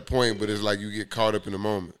effort at a point, but it's like you get caught up in the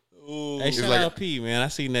moment. Ooh. Hey, shout like out P, man. I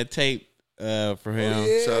seen that tape for him.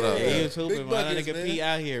 yeah. Shout out. Yeah, he was Big hooping, man. That buckets, nigga man. P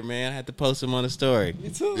out here, man. I had to post him on the story. Me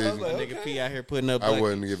too. Yeah, I was like, That nigga okay. P out here putting up. I buckets.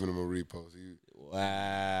 wasn't giving him a repost.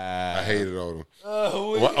 Wow. I hated on him.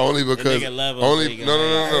 Oh, Well, only because nigga love him, only so he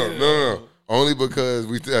no. Only because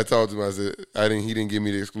I talked to him. I said he didn't give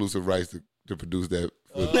me the exclusive rights to produce that.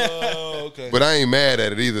 oh, okay. But I ain't mad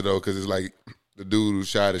at it either though, because it's like the dude who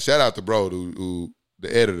shot it. Shout out to bro, who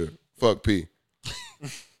the editor. Fuck P.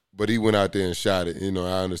 But he went out there and shot it. You know,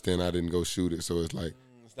 I understand I didn't go shoot it, so it's like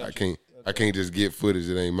I can't just get footage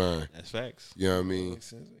that ain't mine. That's facts. You know what I mean? Makes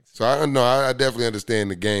sense. So I know I definitely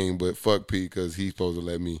understand the game, but fuck P because he's supposed to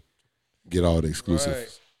let me get all the exclusives.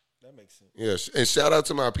 Right. That makes sense. Yeah, and shout out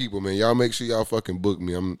to my people, man. Y'all make sure y'all fucking book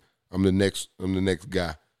me. I'm the next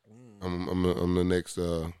guy. I'm the next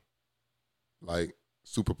like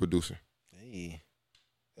super producer, Hey.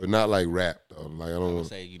 but not like rap though. Like I I'm don't gonna want.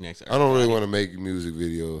 say you next. I don't really want to make music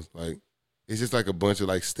videos. Like it's just like a bunch of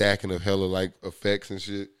like stacking of hella like effects and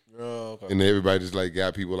shit, Oh, okay. and everybody just like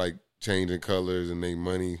got people like changing colors and they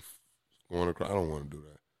money going across. I don't want to do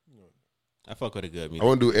that. I fuck with a good I music.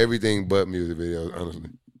 want to do everything but music videos. Honestly,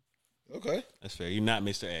 Okay. That's fair. You're not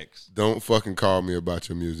Mr. X. don't fucking call me about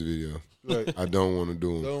your music video. Right. I don't want to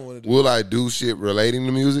do them. Don't want to do. Will I do shit relating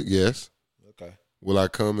to music? Yes. Okay. Will I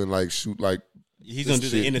come and like shoot like He's gonna do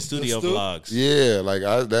shit. the in the studio The stu- vlogs. yeah, like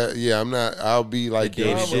I'm not I'll be like The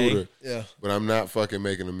your day-to-day. shooter, Yeah. but I'm not fucking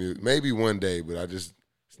making the music. Maybe one day, but it's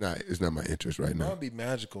It's not my interest right now. That'd be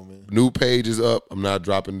magical, man. New page is up. I'm not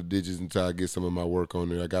dropping the digits until I get some of my work on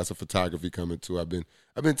there. I got some photography coming too. I've been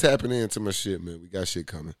tapping into my shit, man. We got shit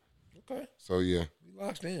coming. Okay. So yeah. We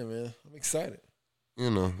locked in, man. I'm excited. You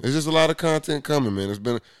know, it's just a lot of content coming,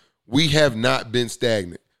 man. We have not been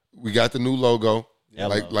stagnant. We got the new logo.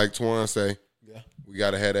 Hello. Like Twan say. Yeah. We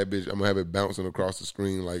gotta have that bitch. I'm gonna have it bouncing across the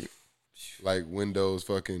screen like Windows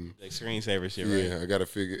fucking. Like screensaver shit, right? Yeah, I gotta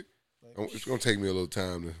figure. It's gonna take me a little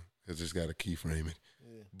time to. I just gotta keyframe it.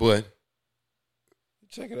 Yeah. But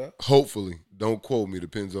check it out. Hopefully, don't quote me.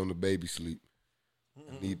 Depends on the baby sleep.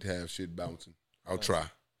 I need to have shit bouncing. I'll try.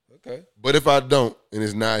 Okay. But if I don't and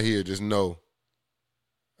it's not here, just know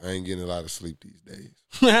I ain't getting a lot of sleep these days.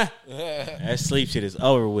 That sleep shit is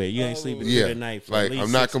over with. You ain't sleeping through the night for at least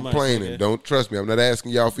I'm not 6 months, complaining. nigga. Don't trust me. I'm not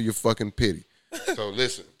asking y'all for your fucking pity. So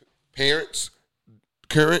listen, parents,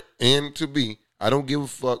 current and to be, I don't give a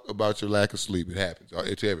fuck about your lack of sleep. It happens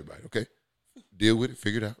to everybody, okay? Deal with it.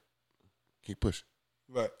 Figure it out. Keep pushing.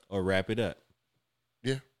 Right. Or wrap it up.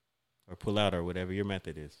 Yeah. Or pull out or whatever your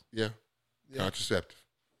method is. Yeah. Contraceptive.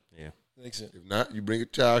 Yeah. Makes sense. If not, you bring a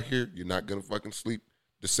child here, you're not going to fucking sleep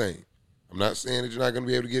the same. I'm not saying that you're not going to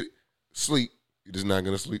be able to get sleep. You're just not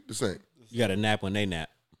going to sleep the same. You got to nap when they nap.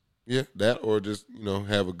 Yeah, that or just,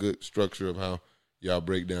 have a good structure of how y'all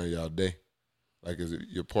break down y'all day. Like, is it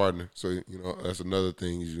your partner? So, that's another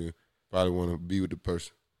thing. You probably want to be with the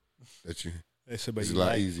person that you, it's a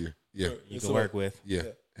lot easier. Yeah. You can work with. Yeah.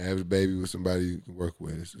 Have a baby with somebody you can work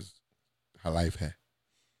with. It's just how life had.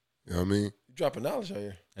 You know what I mean? You dropping knowledge out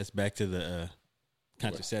here. That's back to the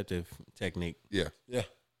contraceptive technique. Yeah. Yeah.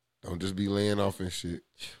 Don't just be laying off and shit.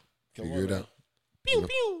 Figure it out. Pew,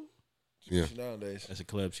 pew. Yeah. Nowadays. That's a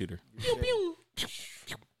club shooter. Pew, pew.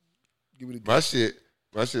 Give it a My shit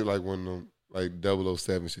like one of them, like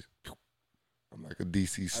 007 shit. I'm like a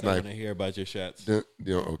DC I don't sniper. want to hear about your shots.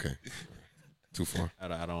 Okay. Too far. I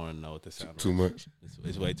don't want to know what the sound Too much.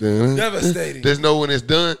 It's way too devastating. There's no when it's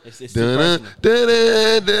done. It's too personal.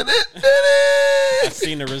 I I've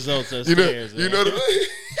seen the results upstairs. You know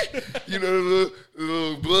the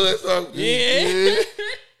little blood song. Yeah.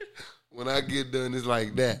 When I get done, it's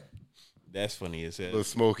like that. That's funny as hell. Little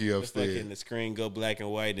smoky The upstairs. fucking the screen go black and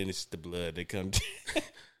white, and it's the blood that comes.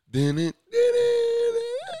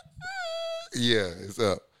 Yeah, it's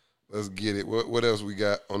up. Let's get it. What else we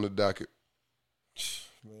got on the docket?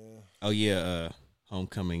 Man. Oh yeah,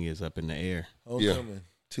 homecoming is up in the air. Homecoming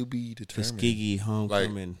to be determined. Tuskegee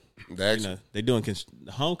homecoming. They're doing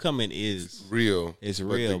homecoming is real. It's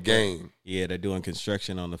but real. The game. Yeah, they're doing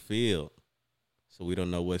construction on the field, so we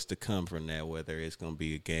don't know what's to come from that. Whether it's going to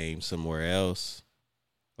be a game somewhere else,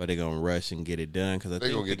 or they're going to rush and get it done. Because I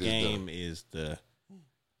think the game is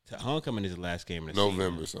homecoming is the last game of the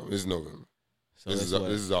November. season. Something. It's November. So this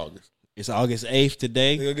is August. It's August 8th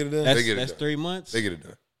today. They gonna get it done. That's 3 months. They get it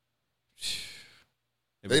done.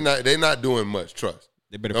 They not doing much. Trust.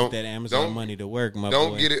 They better put that Amazon money to work.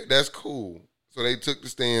 Don't get it. That's cool. So they took the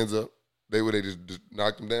stands up. They just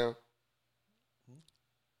knocked them down.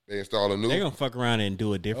 They install a new. They're gonna fuck around and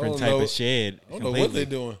do a different type of shed. I don't know what they're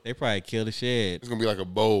doing. They probably kill the shed. It's gonna be like a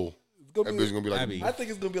bowl. That bitch gonna be like. I think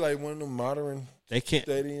it's gonna be like one of them modern. They can't.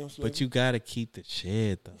 Stadiums. But you gotta keep the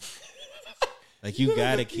shed though. Like you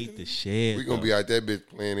gotta keep the shed. We gonna be out that bitch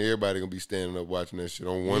playing. Everybody gonna be standing up watching that shit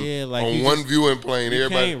on one. Yeah, like on one viewing plane. You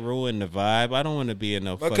everybody can't ruin the vibe. I don't want to be in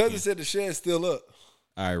no. My cousin said the shed's still up.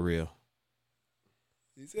 All right, real.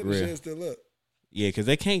 He said the shed's still up. Yeah, because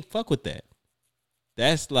they can't fuck with that.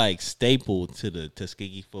 That's like staple to the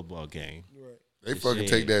Tuskegee football game. Right. They fucking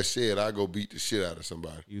take that shed. I go beat the shit out of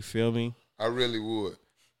somebody. You feel me? I really would.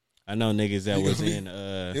 I know niggas that was in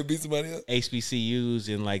he'll beat somebody up. HBCUs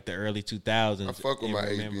in like the early 2000s. I fuck with my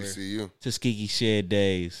HBCU. Tuskegee shed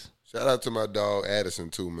days. Shout out to my dog Addison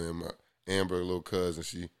too, man. My Amber little cousin.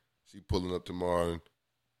 She pulling up tomorrow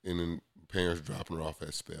and then parents dropping her off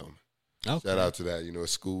at Spelman. Okay. Shout out to that.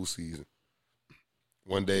 It's school season.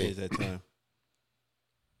 One day. It is that time.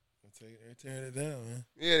 They're tearing it down, man.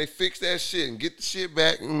 Yeah, they fix that shit and get the shit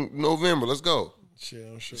back in November. Let's go. Shit,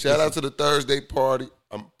 I'm sure. Shout out to the Thursday party.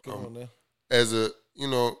 As a,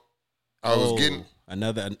 I was getting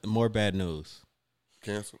another more bad news.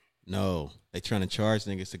 Cancel. No, they trying to charge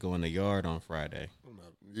niggas to go in the yard on Friday.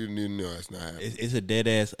 You know that's not happening. It's a dead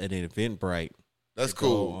ass at an Eventbrite. That's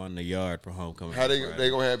cool. On the yard for homecoming. How they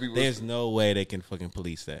gonna have people? There's no way they can fucking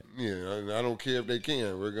police that. Yeah, I don't care if they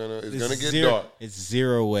can. It's gonna get dark. It's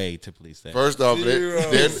zero way to police that. First off,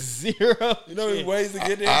 zero. You know there's ways to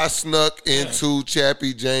get there. I snuck into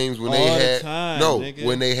Chappie James when All they had the time, nigga.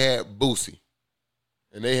 when they had Boosie.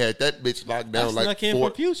 and they had that bitch locked down I like snuck in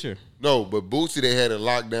for Future. No, but Boosie they had it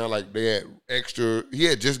locked down like they had extra. He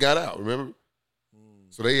had just got out, remember?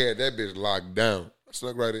 So they had that bitch locked down. I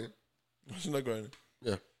snuck right in. Snuck right in.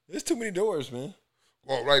 Yeah. There's too many doors, man.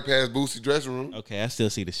 Walked right past Boosie's dressing room. Okay, I still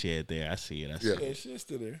see the shed there. I see it. I see Yeah. it. Yeah, shit's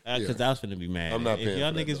still there. Because I was finna be mad. I'm not if paying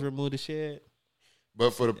y'all for that, niggas though. remove the shed,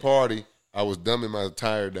 But for the party, I was dumbing my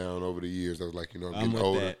tire down over the years. I was like, I'm I'm getting with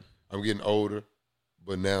older. that. I'm getting older,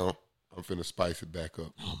 but now I'm finna spice it back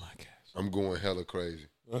up. Oh my gosh, I'm going hella crazy.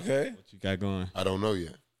 Okay. what you got going? I don't know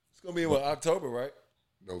yet. It's going to be in October, right?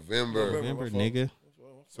 November. Remember, my fault. nigga,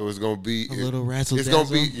 So it's gonna be a little razzle It's gonna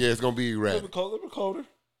dazzle. be it's gonna be A rap. little bit colder.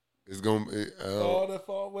 It's gonna be All that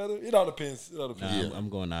fall weather. It all depends. Nah, I'm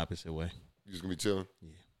going the opposite way. you just gonna be chilling.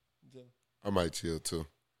 Yeah. I might chill too.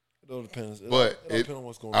 It all depends. It But all it- depends on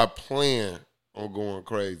what's going I on. plan on going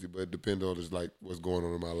crazy, but it depends on just like what's going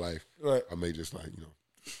on in my life. Right. I may just like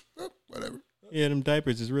whatever. Yeah, them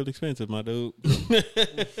diapers is real expensive, my dude.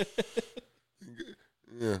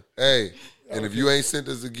 Yeah. Hey, and if you ain't sent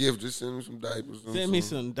us a gift, just send me some diapers. Send me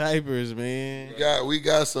some diapers, man. We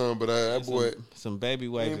got some, but that boy, Some baby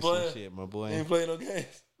wipes or playing? some shit, my You boy. ain't playing no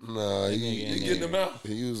games. nah, You he Getting them out.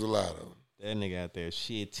 he used a lot of them. That nigga out there,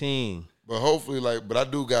 shit, team. But hopefully, but I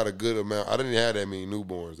do got a good amount. I didn't have that many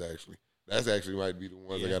newborns actually. That's actually might be the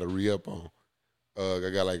ones I got to re up on. I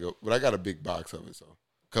got but I got a big box of it, so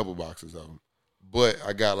a couple boxes of them. But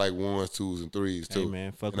I got like 1s, 2s, and 3s too. Hey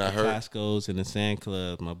man, fuck And with I the heard- Costco's and the Sand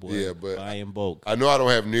Club, my boy. Yeah, but buy in bulk. I know I don't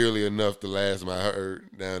have nearly enough to last my heard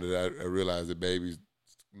now that I realize that babies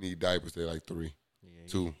need diapers. They're like 3. Yeah,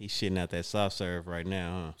 2. He's shitting out that soft serve right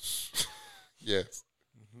now, huh? Yes.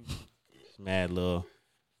 It's mad little,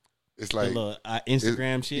 It's like little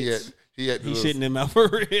Instagram shit. he had He's shitting them out for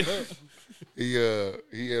real.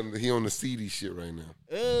 he on the seedy shit right now.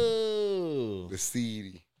 Oh, The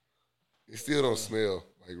seedy. It still don't smell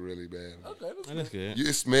like really bad. Okay. that's good.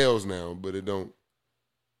 It smells now, but it don't.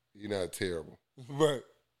 You're not terrible. Right.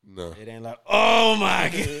 No. It ain't like, oh my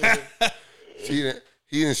god. He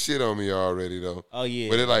didn't shit on me already though. Oh yeah,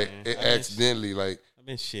 But it man. it I've been- accidentally I've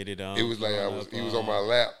been shitted on. it was like thrown he up was on my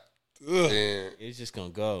lap and It's just gonna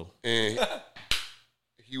go.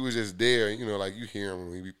 he was just there, like you hear him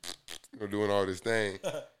when he be doing all this thing,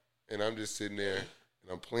 and I'm just sitting there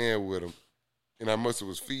and I'm playing with him, and I must have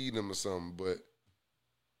was feeding him or something, but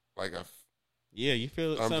like Yeah, you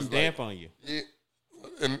feel I'm something just damp on you. yeah,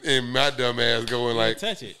 and my dumb ass going Like like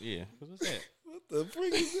touch it. Yeah. What's that? What the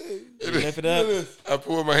freak is that? You lift it up. I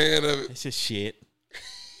pulled my hand up. It's just shit.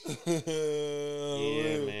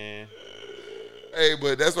 Yeah, man. Hey,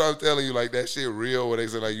 but that's what I'm telling you. Like that shit real. Where they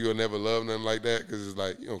say like you'll never love nothing like that because it's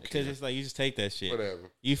like you don't care. Because it's like you just take that shit.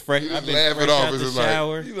 Whatever. You fresh. You just I've been laugh fresh it off. out It's the just like-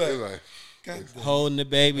 shower, It's like God damn. holding the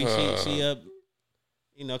baby. She up.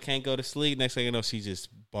 Can't go to sleep. Next thing you know, she's just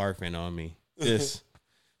barfing on me. Just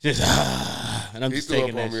and I'm he just threw up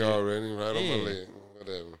taking on that me shit. already, right on my Yeah. leg.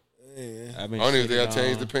 Whatever. Yeah. I've been I don't even think I shitted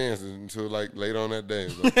changed the on. pants until like later on that day.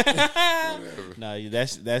 So, whatever. No,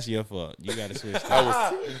 that's your fault. You got to switch.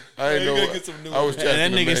 That. I didn't you know. gotta get some new I was ones. trying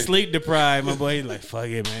And that to nigga make- sleep deprived. My boy, he's like, fuck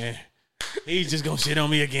it, man. He's just gonna shit on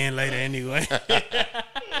me again later anyway.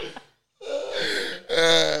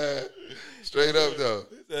 Straight up though.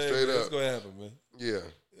 Hey, Straight man, up. What's gonna happen, man? Yeah.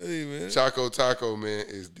 Hey, man. Choco Taco man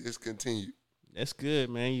is discontinued. That's good,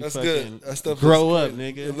 man. You That's fucking good. That stuff grow looks up,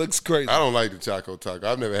 crazy. nigga. It looks crazy. I don't like the Choco Taco.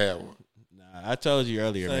 I've never had one. Nah, I told you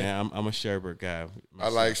earlier, Same. man. I'm a sherbet guy. I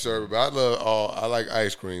like sherbet, but I like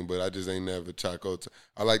ice cream, but I just ain't never Choco.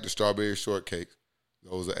 I like the strawberry shortcake.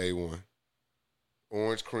 Those are A1.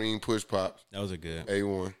 Orange cream push pops, Those are good.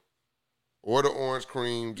 A1. Or the orange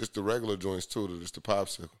cream, just the regular joints too, just the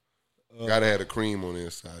popsicle. Gotta have the cream on the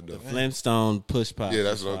inside though. Flintstone push pop. Yeah,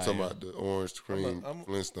 that's is what I'm talking fire. about. The orange cream I'm-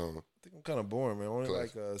 Flintstone. I think I'm kind of boring, man. I only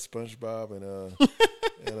like Classic. SpongeBob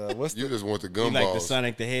and what's You the? just want the You like the gumballs.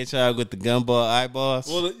 Sonic the Hedgehog with the gumball eyeballs?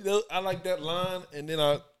 Well, I like that line, and then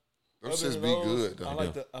I. Them other shits than be those, good though.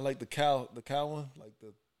 I like the cow one, like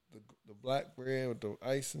the black bread with the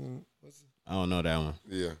icing. What's it? I don't know that one.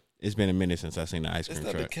 Yeah. It's been a minute since I seen the ice It's cream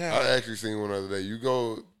not the truck. cow. I actually seen one the other day. You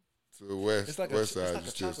go to the west It's like west a, side, it's like you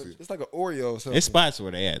a still chocolate. see. It's like an Oreo. Or something. It's spots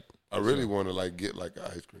where they at. I really want to like get like an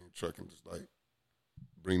ice cream truck and just like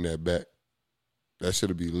bring that back. That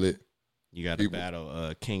should be lit. You got to People-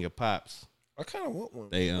 battle King of Pops. I kind of want one.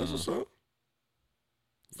 They That's what's up.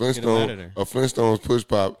 Get 'em outta Flintstone, there. a Flintstones push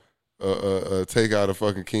pop, take out a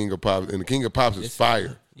fucking King of Pops, and the King of Pops is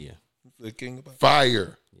fire, Yeah. The king about.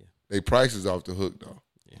 fire. Yeah. They prices off the hook though.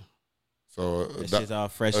 Yeah. So That shit's all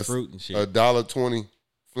fresh fruit and shit. $1.20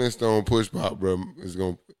 Flintstone push pop, bro, is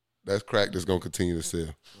gonna that's crack that's gonna continue to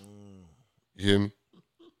sell. You hear me?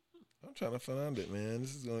 I'm trying to find it, man.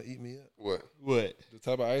 This is gonna eat me up. What? The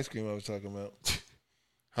type of ice cream I was talking about.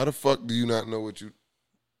 How the fuck do you not know what you?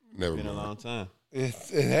 Never Been mind. a long time. It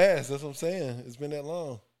has. That's what I'm saying. It's been that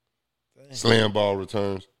long. Dang. Slam ball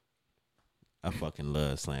returns. I fucking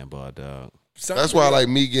love slam ball, dog. That's why I like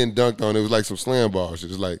me getting dunked on. It was like some slam ball shit.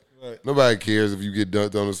 It's like Right. nobody cares if you get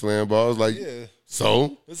dunked on a slam ball. It's like Yeah,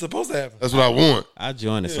 so. it's supposed to happen. That's what I want. I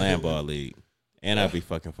joined the slam ball league, and I'd be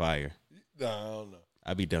fucking fire. Nah, I don't know.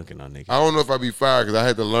 I be dunking on niggas. I don't know if I'd be fired because I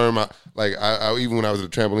had to learn my I even when I was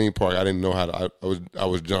at the trampoline park, I didn't know how to. I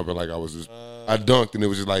was jumping like I was just. I dunked and it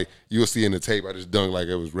was just like you'll see in the tape. I just dunked like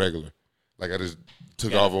it was regular, like I just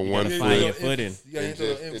took off on one gotta foot. find your footing. You gotta It hit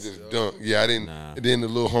just, those it just M's, dunked. Yeah, I didn't. Nah. And then the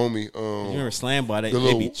little homie, You remember slam ball? They, the they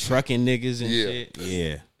little- be trucking niggas and Yeah. shit.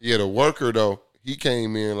 Yeah. yeah, the worker though, he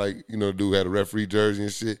came in like dude had a referee jersey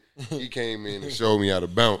and shit. He came in and showed me how to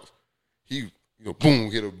bounce. He boom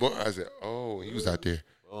hit a bump. I said, oh, he was out there.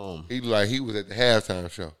 Boom. He was at the halftime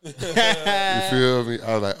show. You feel me?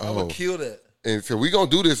 I was like, I'm oh. gonna kill that. And so we gonna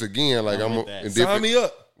do this again. Like I'm I'm with that. in Sign different. me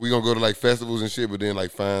up. We gonna go to like festivals and shit, but then like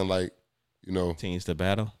find like Teams to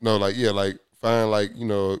battle. no like yeah like find like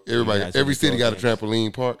everybody guys every have city got a games.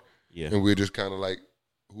 trampoline park, Yeah. and we're just kind of like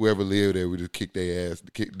whoever lived there, we just kick their ass,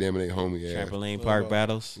 kick them and their homie ass. Trampoline park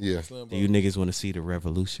battles. Yeah, Slam Do you niggas want to see the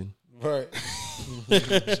revolution? ball. Right.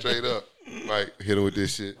 straight up. Like hit him with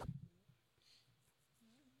this shit.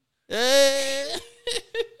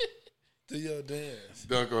 Do your dance.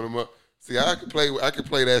 Dunk on him up. See, I could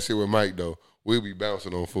play that shit with Mike though. We'll be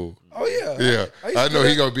bouncing on full. Oh yeah. Yeah, used I to know do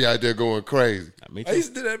he that. gonna be out there going crazy. Me I too.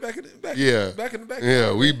 used to do that back in the Yeah, back in the back.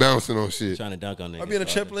 Yeah, we bouncing on shit. Trying to dunk on niggas. I be in a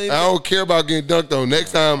dog. trampoline. I don't care about getting dunked on.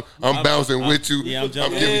 Next time I'm bouncing with you. yeah, I'm I'm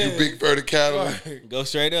jumping. giving Yeah. you big verticality. Right. Go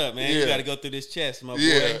straight up, man. You Yeah. got to go through this chest, my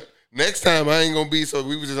Yeah. boy. Next time I ain't gonna be so.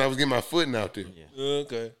 I was getting my footing out there.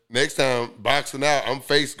 Okay. Next time boxing out, I'm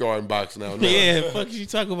face guarding boxing out. Now. Yeah, fuck is you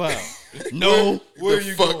talking about? No. Where The are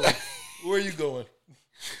you fuck- going? Where are you going?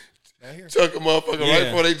 Out here. Chuck a motherfucker right Yeah.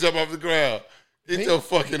 before they jump off the ground. Get your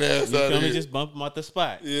fucking ass You out feel of me? here. Just bump them out the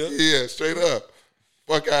spot. Yeah. Yeah, straight up.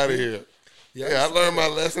 Fuck out of here. Yeah, I learned my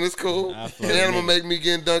lesson. It's cool. I And fuck then I'm gonna niggas. make me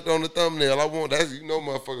getting dunked on the thumbnail. I want that's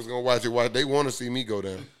motherfuckers gonna watch it. They want to see me go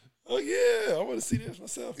down. Oh yeah. I want to see this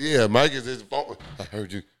myself. Yeah, Mike is his phone. I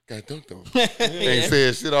heard you got dunked on. Ain't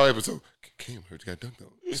said shit all episode. Cam heard you got dunked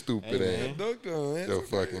on. Stupid Hey, ass. man. Dunked on, man. Yo,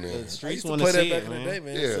 It's okay. fucking The ass. I streets used to want to play that see back it, in the man. day,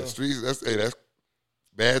 man. Yeah, so streets. That's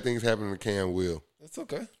bad things happening to Cam Will. it's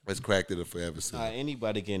okay. Let's crack to the forever city.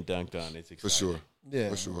 Anybody getting dunked on, it's exciting. For sure. Yeah,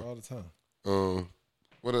 For sure. all the time.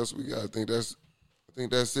 What else we got? I think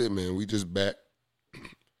that's it, man. We just back.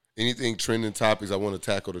 Anything trending topics? I want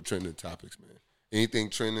to tackle the trending topics, man. Anything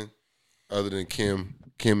trending other than Kim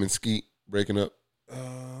and Skeet breaking up?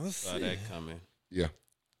 Let's Saw see. that coming. Yeah,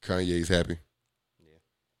 Kanye's happy.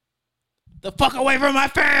 The fuck away from my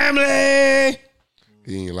family.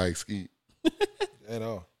 He ain't like Skeet. At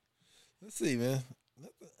all. Let's see, man.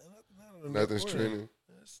 Nothing's trending.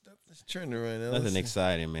 Nothing's trending right now. Nothing Let's see.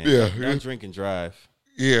 exciting, man. Yeah. Don't drink and drive.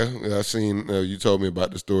 Yeah, I seen. You told me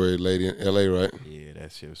about the story, of the lady in L.A. Right? Yeah,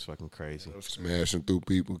 that shit was fucking crazy. Smashing through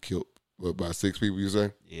people, killed about 6 people. You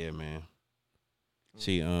say? Yeah, man.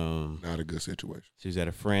 She Not a good situation. She was at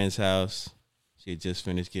a friend's house. She had just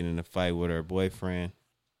finished getting in a fight with her boyfriend.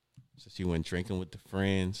 So she went drinking with the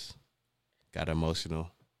friends, got emotional,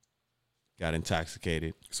 got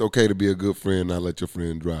intoxicated. It's okay to be a good friend, not let your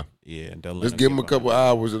friend drive. Yeah, don't let Let's them give them a get couple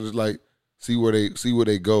behind hours and just like see where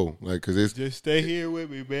they go. Like, cause it's you. Just stay here with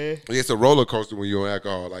me, man. it's a roller coaster when you're on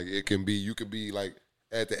alcohol. Like you can be like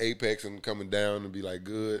at the apex and coming down and be like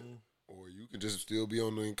good, or you can just still be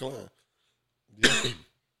on the incline. Yeah.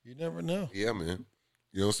 You never know. Yeah, man.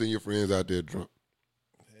 You don't see your friends out there drunk.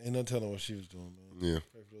 Ain't no telling what she was doing, man. Yeah.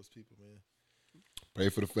 Pray for those people, man. Pray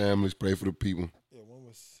for the families. Pray for the people. Yeah, one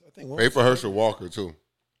was. I think one. Pray was for Herschel Walker too.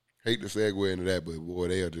 Hate to segue into that, but boy,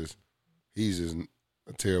 he's just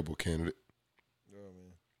a terrible candidate. Oh,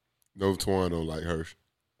 man. No, Twan don't like Hersch.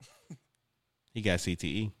 He got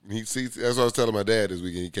CTE. That's what I was telling my dad this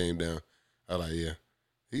weekend. He came down. I was like, yeah,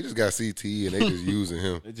 he just got CTE and they just using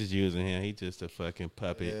him. They're just using him. He just a fucking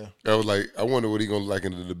puppet. Yeah. I was like, I wonder what he gonna like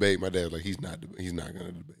in the debate. My dad's like, he's not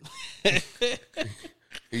gonna debate.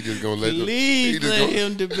 He just gonna let Please just let gonna,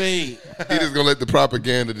 him debate. he just gonna let the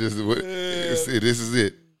propaganda just this is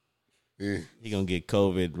it. Yeah, He gonna get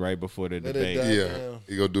COVID right before the Let it debate. die. yeah. Damn.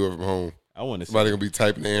 He gonna do it from home. I want to see. Somebody gonna be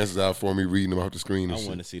typing the answers out for me, reading them off the screen. And I shit.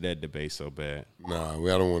 want to see that debate so bad. Nah,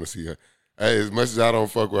 I don't want to see her. Hey, as much as I don't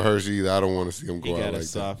fuck with Hershey either, I don't want to see him He go got out a like that.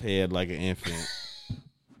 soft head like an infant.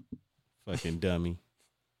 Fucking dummy.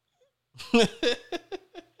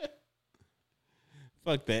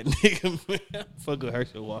 Fuck that nigga, man. Fuck with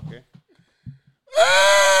Herschel Walker.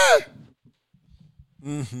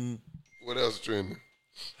 Mm-hmm. What else trending?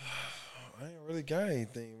 I ain't really got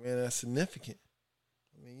anything, man, that's significant.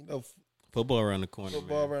 I mean, football around the corner.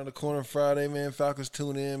 Football around the corner Friday, man. Falcons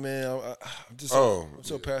tune in, man. I'm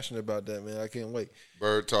so passionate about that, man. I can't wait.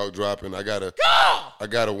 Bird Talk dropping. I got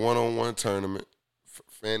a one-on-one tournament,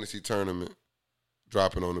 fantasy tournament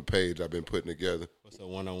dropping on the page I've been putting together. What's a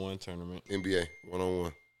one-on-one tournament? NBA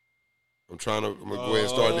one-on-one. I'm gonna go ahead and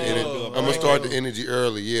start the energy. I'm gonna start the energy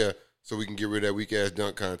early, yeah, so we can get rid of that weak ass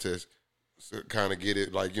dunk contest. So kind of get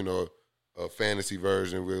it like, you know, a fantasy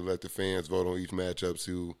version. We'll let the fans vote on each matchup,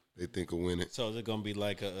 see who they think will win it. So is it gonna be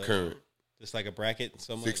like a current, just like a bracket?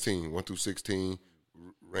 16, 1 through 16,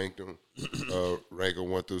 rank them, rank them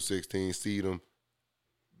 1 through 16, seed them.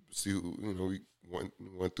 See who, you know, we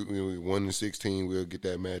 1 to 16. We'll get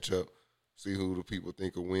that matchup. See who the people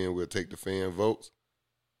think will win. We'll take the fan votes.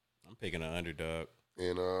 I'm picking an underdog.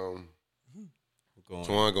 And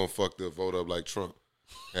Twan gonna fuck the vote up like Trump.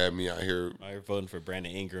 Had me out here. You're voting for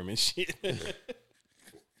Brandon Ingram and shit.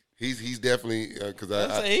 He's definitely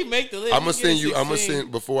because he make the list. I'm gonna send you. I'm gonna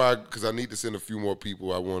send because I need to send a few more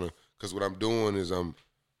people. I wanna because what I'm doing is I'm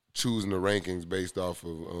choosing the rankings based off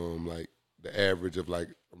of like the average of like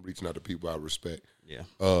I'm reaching out to people I respect. Yeah.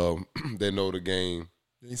 They know the game.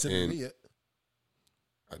 You ain't sent me yet.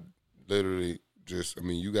 I literally just. I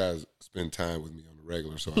mean, you guys spend time with me on the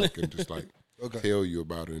regular, so I can just like tell you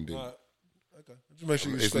about it and then. Okay. Just make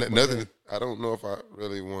sure you it's nothing. I don't know if I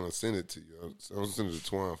really want to send it to you. I'm gonna send it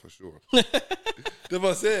to Twan for sure. That's what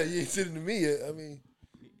I said. You ain't sending it to me yet. I mean,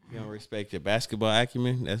 you don't respect your basketball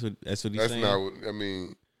acumen. That's what he's saying. That's not what I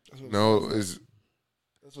mean. No, that's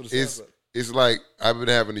what it sounds like. It's like I've been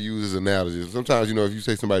having to use this analogy. Sometimes, you know, if you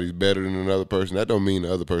say somebody's better than another person, that don't mean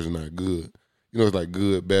the other person not good. You know, it's like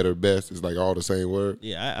good, better, best. It's like all the same word.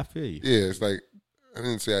 Yeah, I feel you. Yeah, it's like I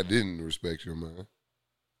didn't say I didn't respect your mind.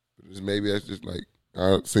 But maybe that's just like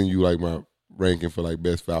I'll send you like my ranking for like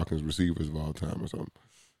best Falcons receivers of all time or something,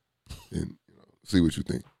 and you know, see what you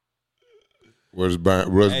think. Where's Brian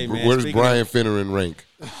Finneran rank?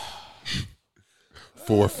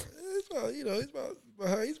 Fourth.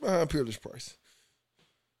 He's behind Peerless Price.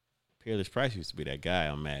 Peerless Price used to be that guy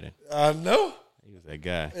on Madden. I know. He was that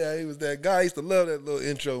guy. Yeah, he was that guy. I used to love that little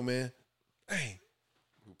intro, man. Dang.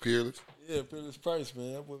 Peerless? Yeah, Peerless Price,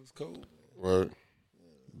 man. That boy was cold. Word.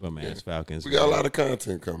 But man, it's Falcons. We got a lot of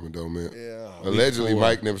content coming though, man. Yeah. Allegedly,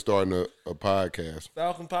 Mike never starting a podcast.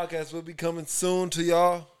 Falcon podcast will be coming soon to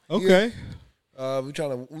y'all. Okay. We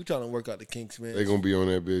trying to work out the kinks, man. They're gonna be on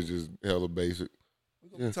that bitch just hella basic.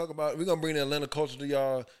 We're gonna bring the Atlanta culture to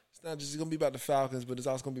y'all. It's not just gonna be about the Falcons, but it's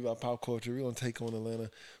also gonna be about pop culture. We're gonna take on Atlanta.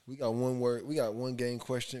 We got one game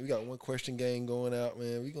question. We got one question game going out,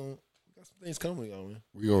 man. We got some things coming, y'all, man.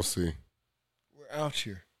 We gonna see. We're out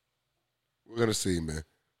here. We're gonna see, man.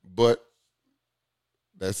 But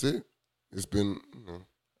that's it. It's been, you know.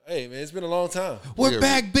 Hey, man, it's been a long time. We're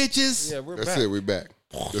back, bitches. Yeah, we're back. That's it. We're back.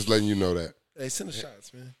 Just letting you know that. Hey, send the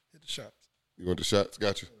shots, man. Hit the shots. You want the shots?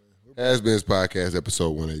 Got you. Has Been's Podcast, episode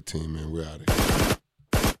 118, man. We're out of here.